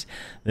takes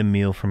the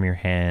meal from your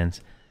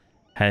hands.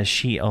 Has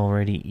she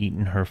already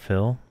eaten her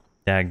fill?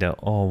 Dagda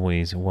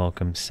always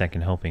welcomes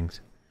second helpings.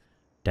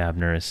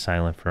 Dabner is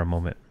silent for a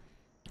moment.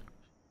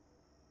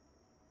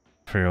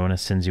 Fiona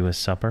sends you a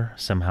supper.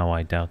 Somehow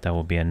I doubt that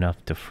will be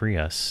enough to free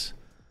us.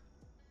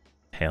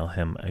 Hail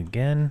him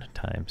again,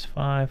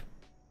 ×5.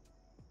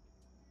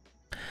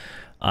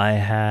 I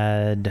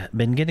had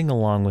been getting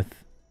along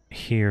with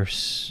here,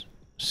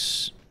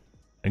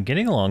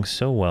 getting along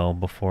so well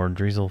before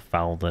Drizzle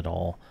fouled it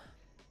all.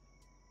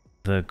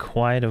 The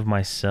quiet of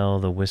my cell,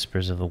 the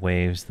whispers of the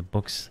waves, the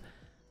books,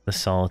 the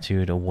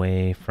solitude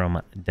away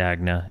from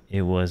Dagna.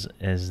 It was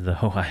as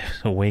though I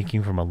was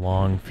awaking from a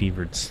long,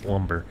 fevered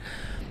slumber.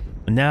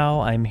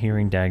 Now I'm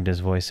hearing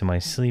Dagda's voice in my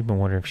sleep and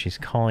wonder if she's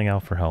calling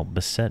out for help,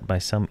 beset by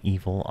some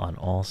evil on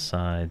all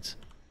sides.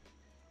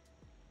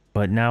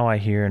 But now I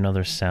hear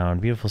another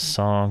sound, beautiful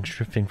song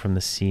drifting from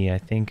the sea. I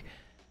think,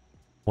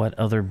 what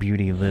other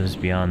beauty lives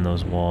beyond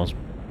those walls,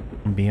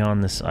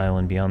 beyond this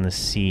island, beyond the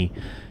sea?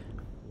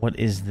 What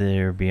is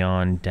there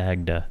beyond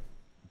Dagda?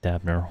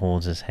 Dabner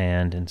holds his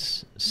hand and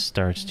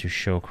starts to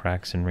show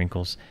cracks and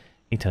wrinkles.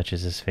 He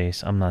touches his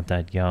face. I'm not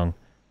that young,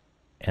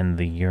 and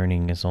the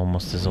yearning is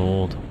almost as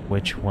old.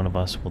 Which one of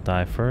us will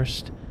die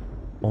first?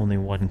 Only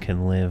one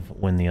can live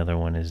when the other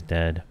one is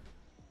dead.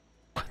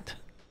 What?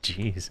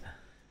 Jeez.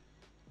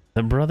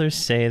 The brothers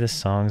say the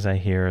songs I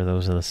hear are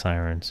those of the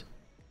sirens.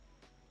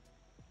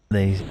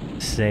 They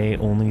say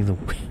only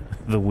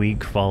the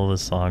weak follow the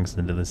songs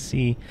into the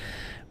sea,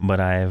 but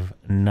I have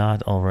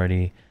not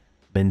already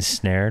been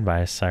snared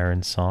by a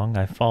siren song.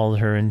 I followed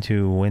her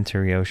into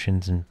wintry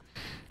oceans and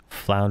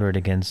floundered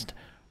against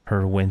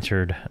her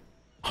wintered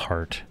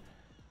heart.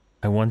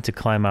 I want to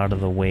climb out of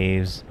the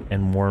waves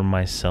and warm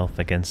myself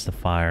against the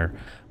fire,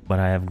 but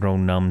I have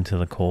grown numb to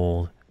the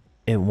cold.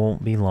 It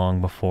won't be long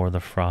before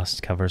the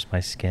frost covers my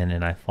skin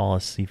and I fall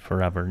asleep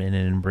forever in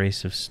an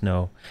embrace of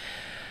snow.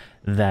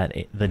 That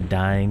the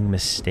dying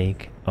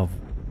mistake of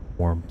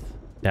warmth.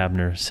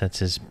 Dabner sets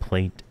his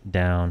plate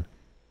down,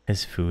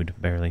 his food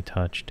barely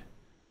touched.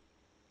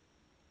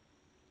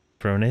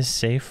 Fiona is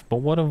safe, but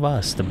what of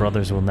us? The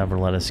brothers will never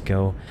let us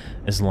go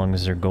as long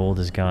as their gold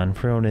is gone.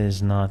 Fiona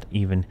is not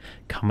even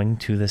coming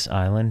to this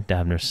island.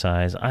 Dabner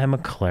sighs. I am a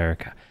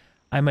cleric.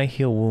 I may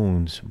heal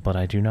wounds, but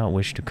I do not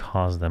wish to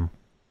cause them.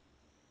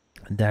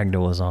 Dagda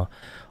was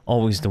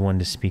always the one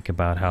to speak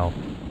about how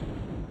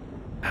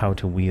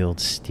to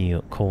wield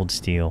cold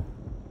steel.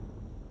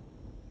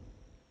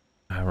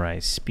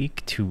 Alright,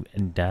 speak to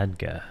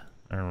Dadga.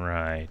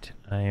 Alright,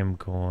 I am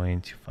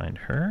going to find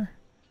her.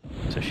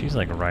 So she's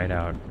like right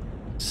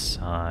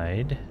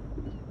outside.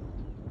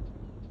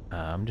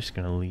 I'm just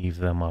going to leave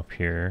them up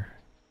here.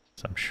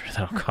 So I'm sure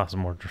that'll cause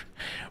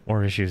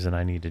more issues than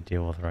I need to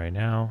deal with right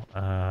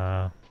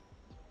now.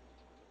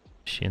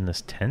 Is she in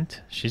this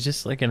tent? She's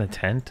just like in a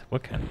tent?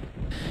 What kind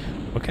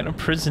of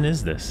prison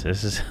is this?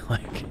 This is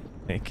like,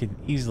 it could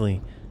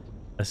easily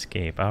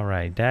escape.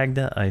 Alright,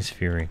 Dagda, Ice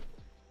Fury.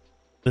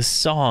 The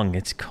song,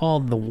 it's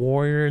called The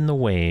Warrior in the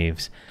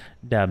Waves.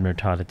 Dabner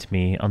taught it to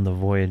me on the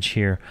voyage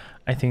here.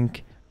 I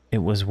think it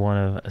was one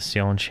of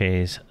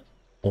Sionche's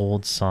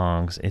old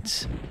songs.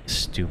 It's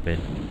stupid.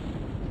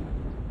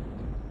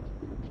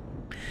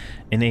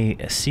 In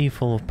a sea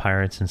full of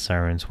pirates and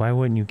sirens, why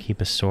wouldn't you keep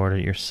a sword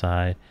at your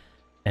side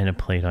and a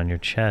plate on your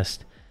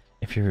chest?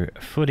 If your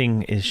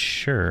footing is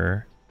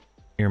sure,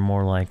 you're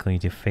more likely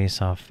to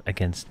face off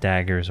against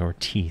daggers or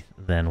teeth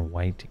than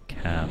white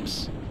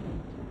caps.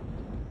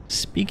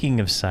 Speaking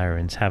of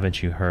sirens,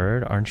 haven't you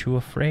heard? Aren't you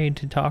afraid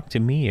to talk to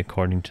me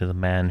according to the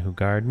man who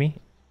guard me?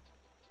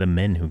 The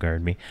men who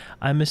guard me.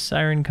 I'm a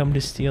siren come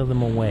to steal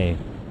them away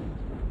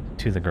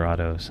to the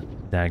grottos.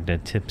 Dagda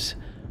tips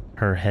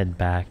her head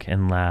back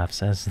and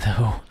laughs as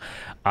though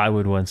I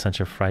would want such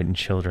a frightened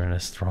children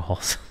as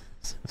thralls.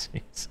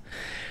 Jeez.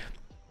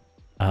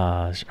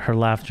 Her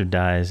laughter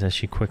dies as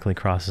she quickly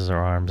crosses her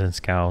arms and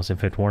scowls.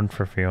 If it weren't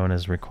for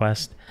Fiona's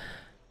request,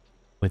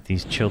 with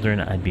these children,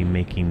 I'd be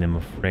making them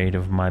afraid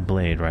of my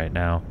blade right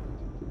now.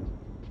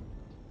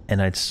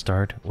 And I'd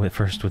start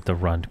first with the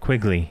runt.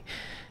 Quigley.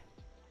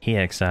 He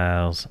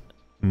exiles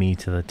me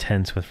to the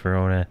tents with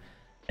Verona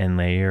and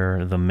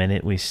Lair the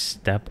minute we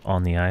step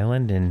on the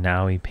island, and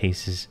now he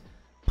places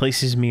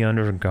me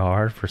under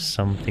guard for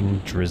something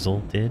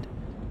Drizzle did.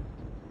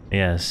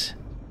 Yes,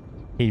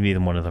 he'd be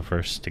one of the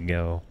first to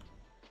go.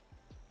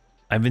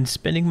 I've been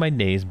spending my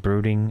days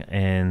brooding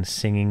and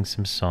singing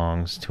some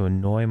songs to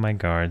annoy my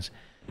guards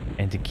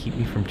and to keep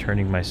me from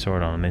turning my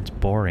sword on them. It's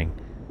boring.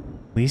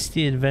 At least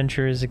the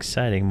adventure is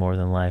exciting more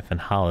than life and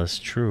Hollis.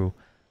 True,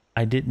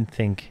 I didn't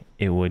think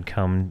it would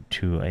come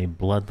to a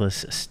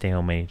bloodless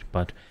stalemate,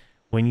 but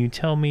when you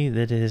tell me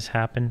that it has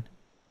happened,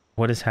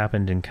 what has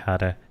happened in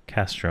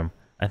Castrum,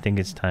 I think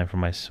it's time for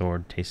my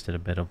sword tasted a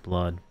bit of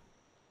blood.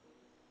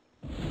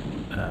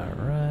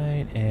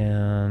 Alright,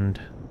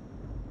 and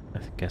I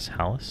guess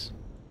Hollis.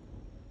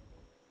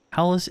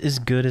 Hollis is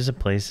good as a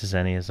place as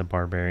any as a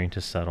barbarian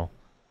to settle.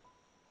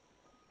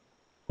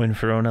 When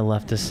Verona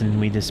left us and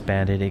we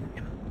disbanded, it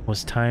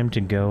was time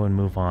to go and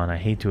move on. I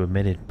hate to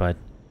admit it, but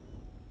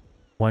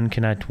one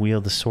cannot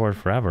wield the sword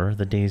forever.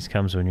 The days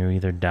comes when you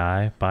either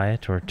die by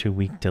it or are too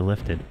weak to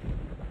lift it.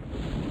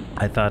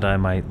 I thought I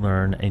might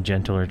learn a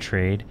gentler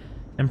trade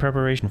in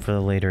preparation for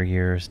the later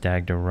years.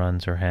 Dagda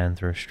runs her hand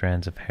through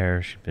strands of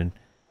hair she'd been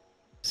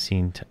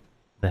seen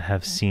that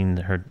have seen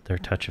their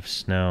touch of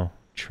snow.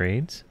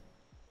 Trades?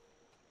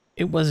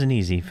 It wasn't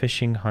easy.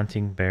 Fishing,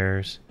 hunting,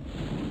 bears,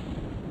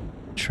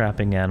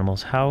 trapping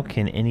animals. How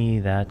can any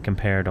of that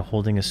compare to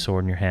holding a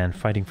sword in your hand,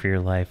 fighting for your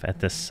life at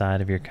the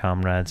side of your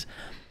comrades?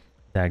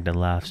 Dagda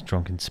laughs.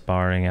 Drunken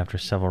sparring after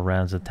several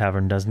rounds. The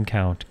tavern doesn't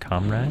count.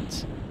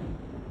 Comrades?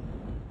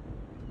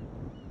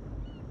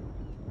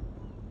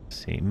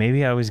 Let's see.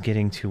 Maybe I was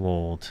getting too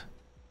old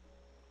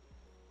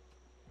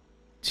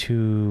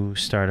to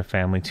start a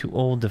family, too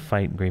old to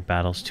fight great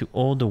battles, too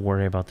old to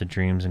worry about the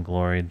dreams and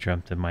glory I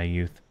dreamt in my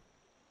youth.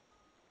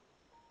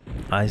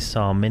 I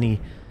saw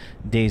many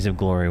days of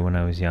glory when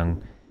I was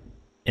young.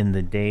 In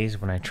the days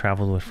when I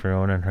traveled with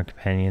Verona and her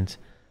companions,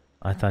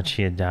 I thought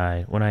she had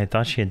died. When I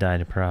thought she had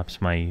died, perhaps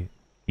my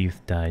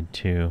youth died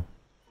too.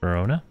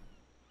 Verona?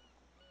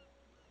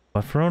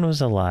 But Verona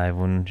was alive.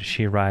 When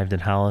she arrived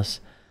in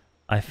Hollis,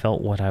 I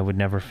felt what I would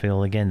never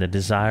feel again, the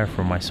desire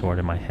for my sword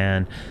in my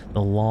hand,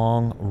 the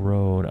long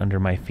road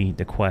under my feet,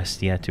 the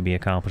quest yet to be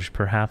accomplished.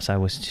 Perhaps I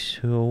was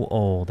too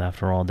old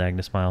after all.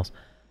 Dagda smiles.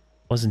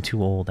 Wasn't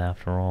too old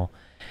after all.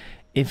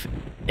 If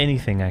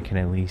anything, I can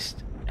at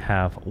least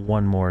have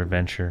one more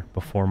adventure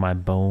before my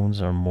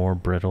bones are more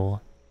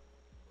brittle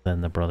than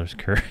the brother's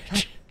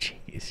courage.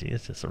 Jeez, she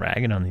is just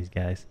ragging on these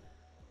guys.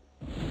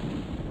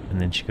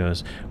 And then she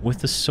goes, with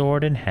the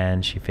sword in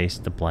hand, she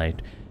faced the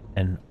blight,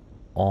 and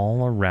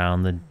all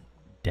around the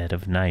dead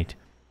of night,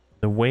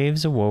 the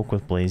waves awoke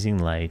with blazing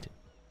light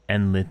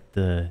and lit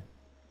the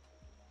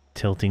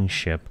tilting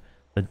ship.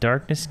 The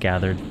darkness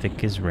gathered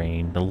thick as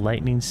rain. The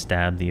lightning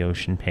stabbed the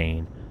ocean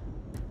pane.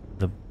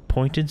 The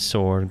pointed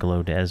sword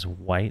glowed as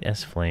white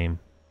as flame.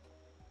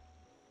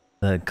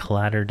 The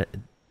clattered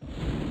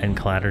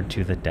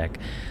to the deck.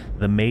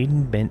 The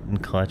maiden bent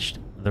and clutched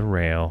the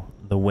rail.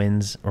 The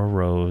winds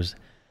arose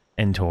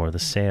and tore the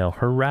sail.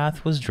 Her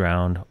wrath was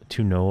drowned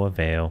to no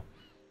avail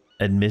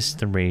amidst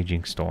the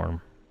raging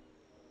storm.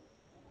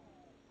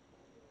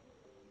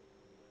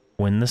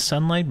 When the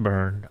sunlight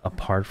burned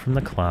apart from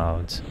the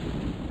clouds,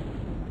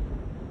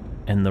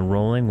 and the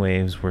rolling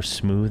waves were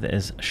smooth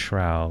as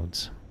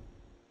shrouds,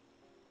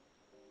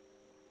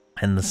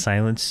 and the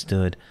silence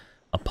stood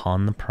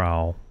upon the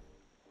prow,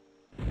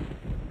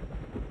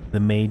 the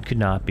maid could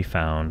not be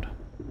found.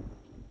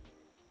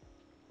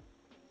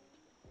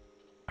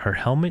 Her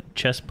helmet,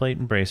 chestplate,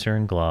 and bracer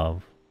and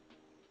glove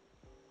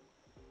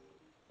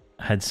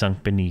had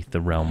sunk beneath the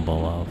realm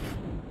below.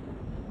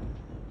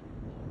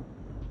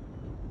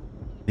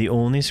 The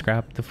only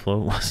scrap to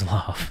float was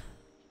love.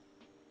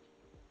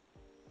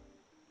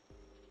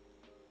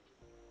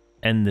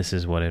 And this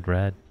is what it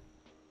read.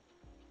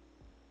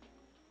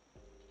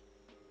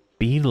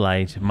 Be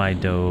light, my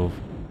dove,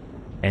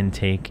 and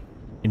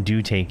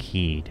do take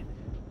heed.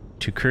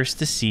 To curse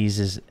the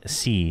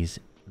seas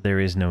there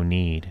is no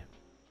need.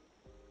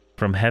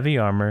 From heavy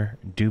armor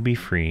do be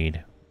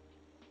freed,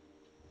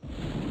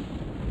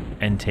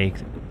 and take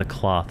the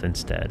cloth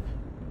instead.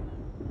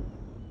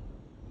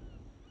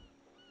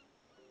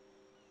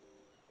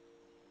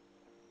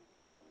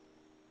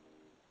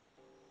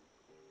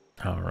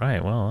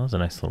 Alright, well, that was a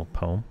nice little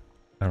poem.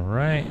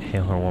 Alright,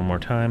 hail her one more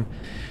time.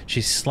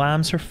 She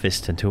slams her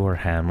fist into her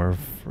hammer.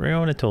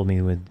 Verona told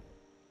me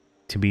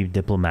to be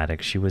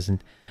diplomatic. She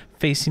wasn't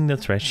facing the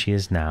threat she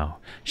is now.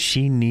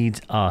 She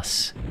needs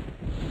us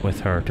with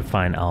her to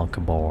find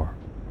Al-Kabor.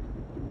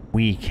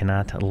 We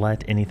cannot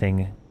let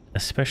anything,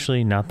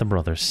 especially not the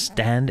brothers,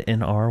 stand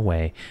in our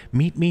way.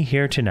 Meet me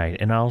here tonight,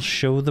 and I'll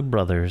show the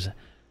brothers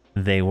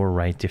they were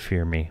right to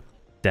fear me.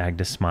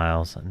 Dagda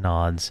smiles,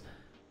 nods,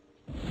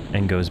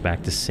 and goes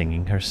back to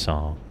singing her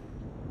song.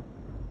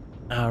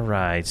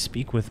 Alright,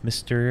 speak with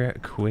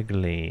Mr.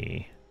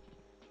 Quigley.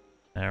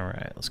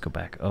 Alright, let's go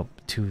back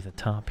up to the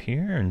top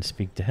here and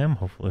speak to him.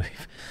 Hopefully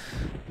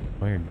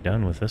we're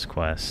done with this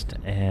quest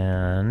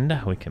and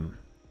we can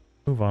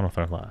move on with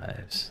our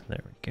lives.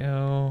 There we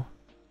go.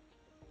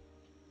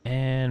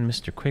 And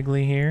Mr.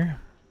 Quigley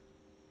here.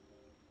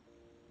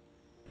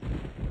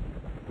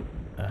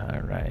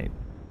 Alright.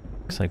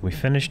 Looks like we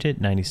finished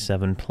it.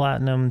 97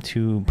 platinum,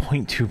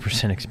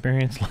 2.2%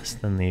 experience, less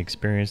than the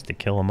experience to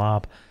kill a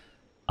mob.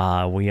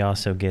 We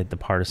also get the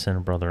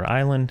Partisan Brother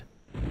Island,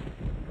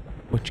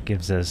 which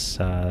gives us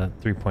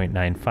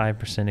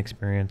 3.95%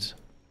 experience.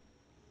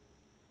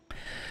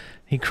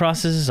 He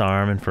crosses his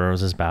arm and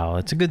furrows his bow.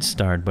 It's a good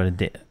start,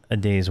 but a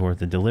day's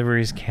worth of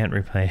deliveries can't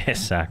repay a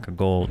sack of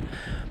gold.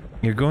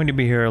 You're going to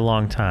be here a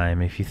long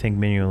time. If you think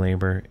manual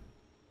labor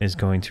is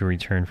going to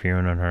return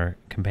Fiona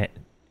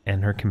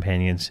and her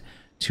companions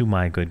to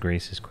my good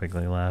graces,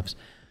 Quigley laughs.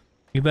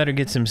 You better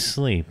get some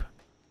sleep,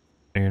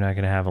 or you're not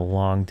going to have a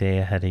long day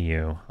ahead of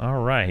you.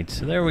 Alright,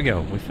 so there we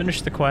go. We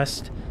finished the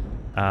quest.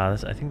 I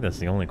think that's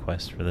the only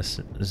quest for this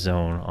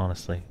zone,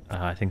 honestly.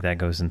 I think that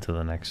goes into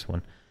the next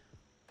one.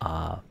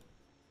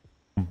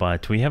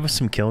 But we have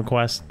some kill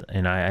quests,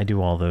 and I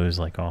do all those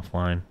like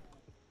offline.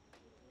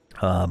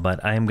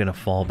 But I am going to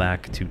fall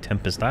back to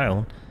Tempest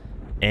Island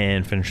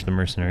and finish the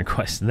mercenary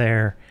quest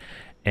there,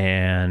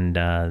 and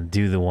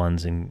do the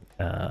ones in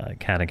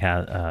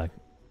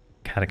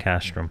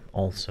Catacastrum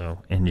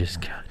also, and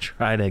just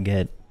try to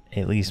get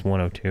at least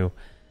 102.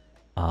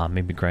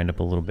 Maybe grind up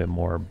a little bit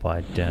more,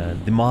 but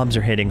the mobs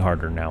are hitting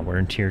harder now. We're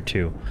in tier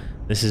 2.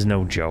 This is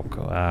no joke.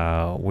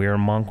 We're a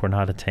monk, we're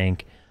not a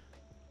tank.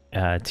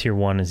 Tier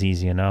 1 is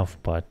easy enough,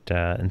 but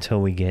until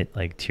we get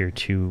like tier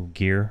 2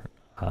 gear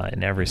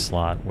in every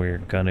slot, we're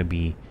gonna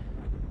be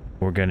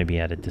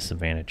at a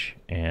disadvantage,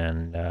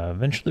 and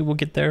eventually we'll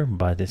get there,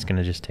 but it's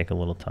gonna just take a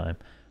little time.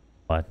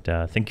 But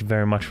thank you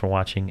very much for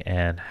watching,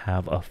 and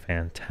have a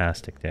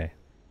fantastic day.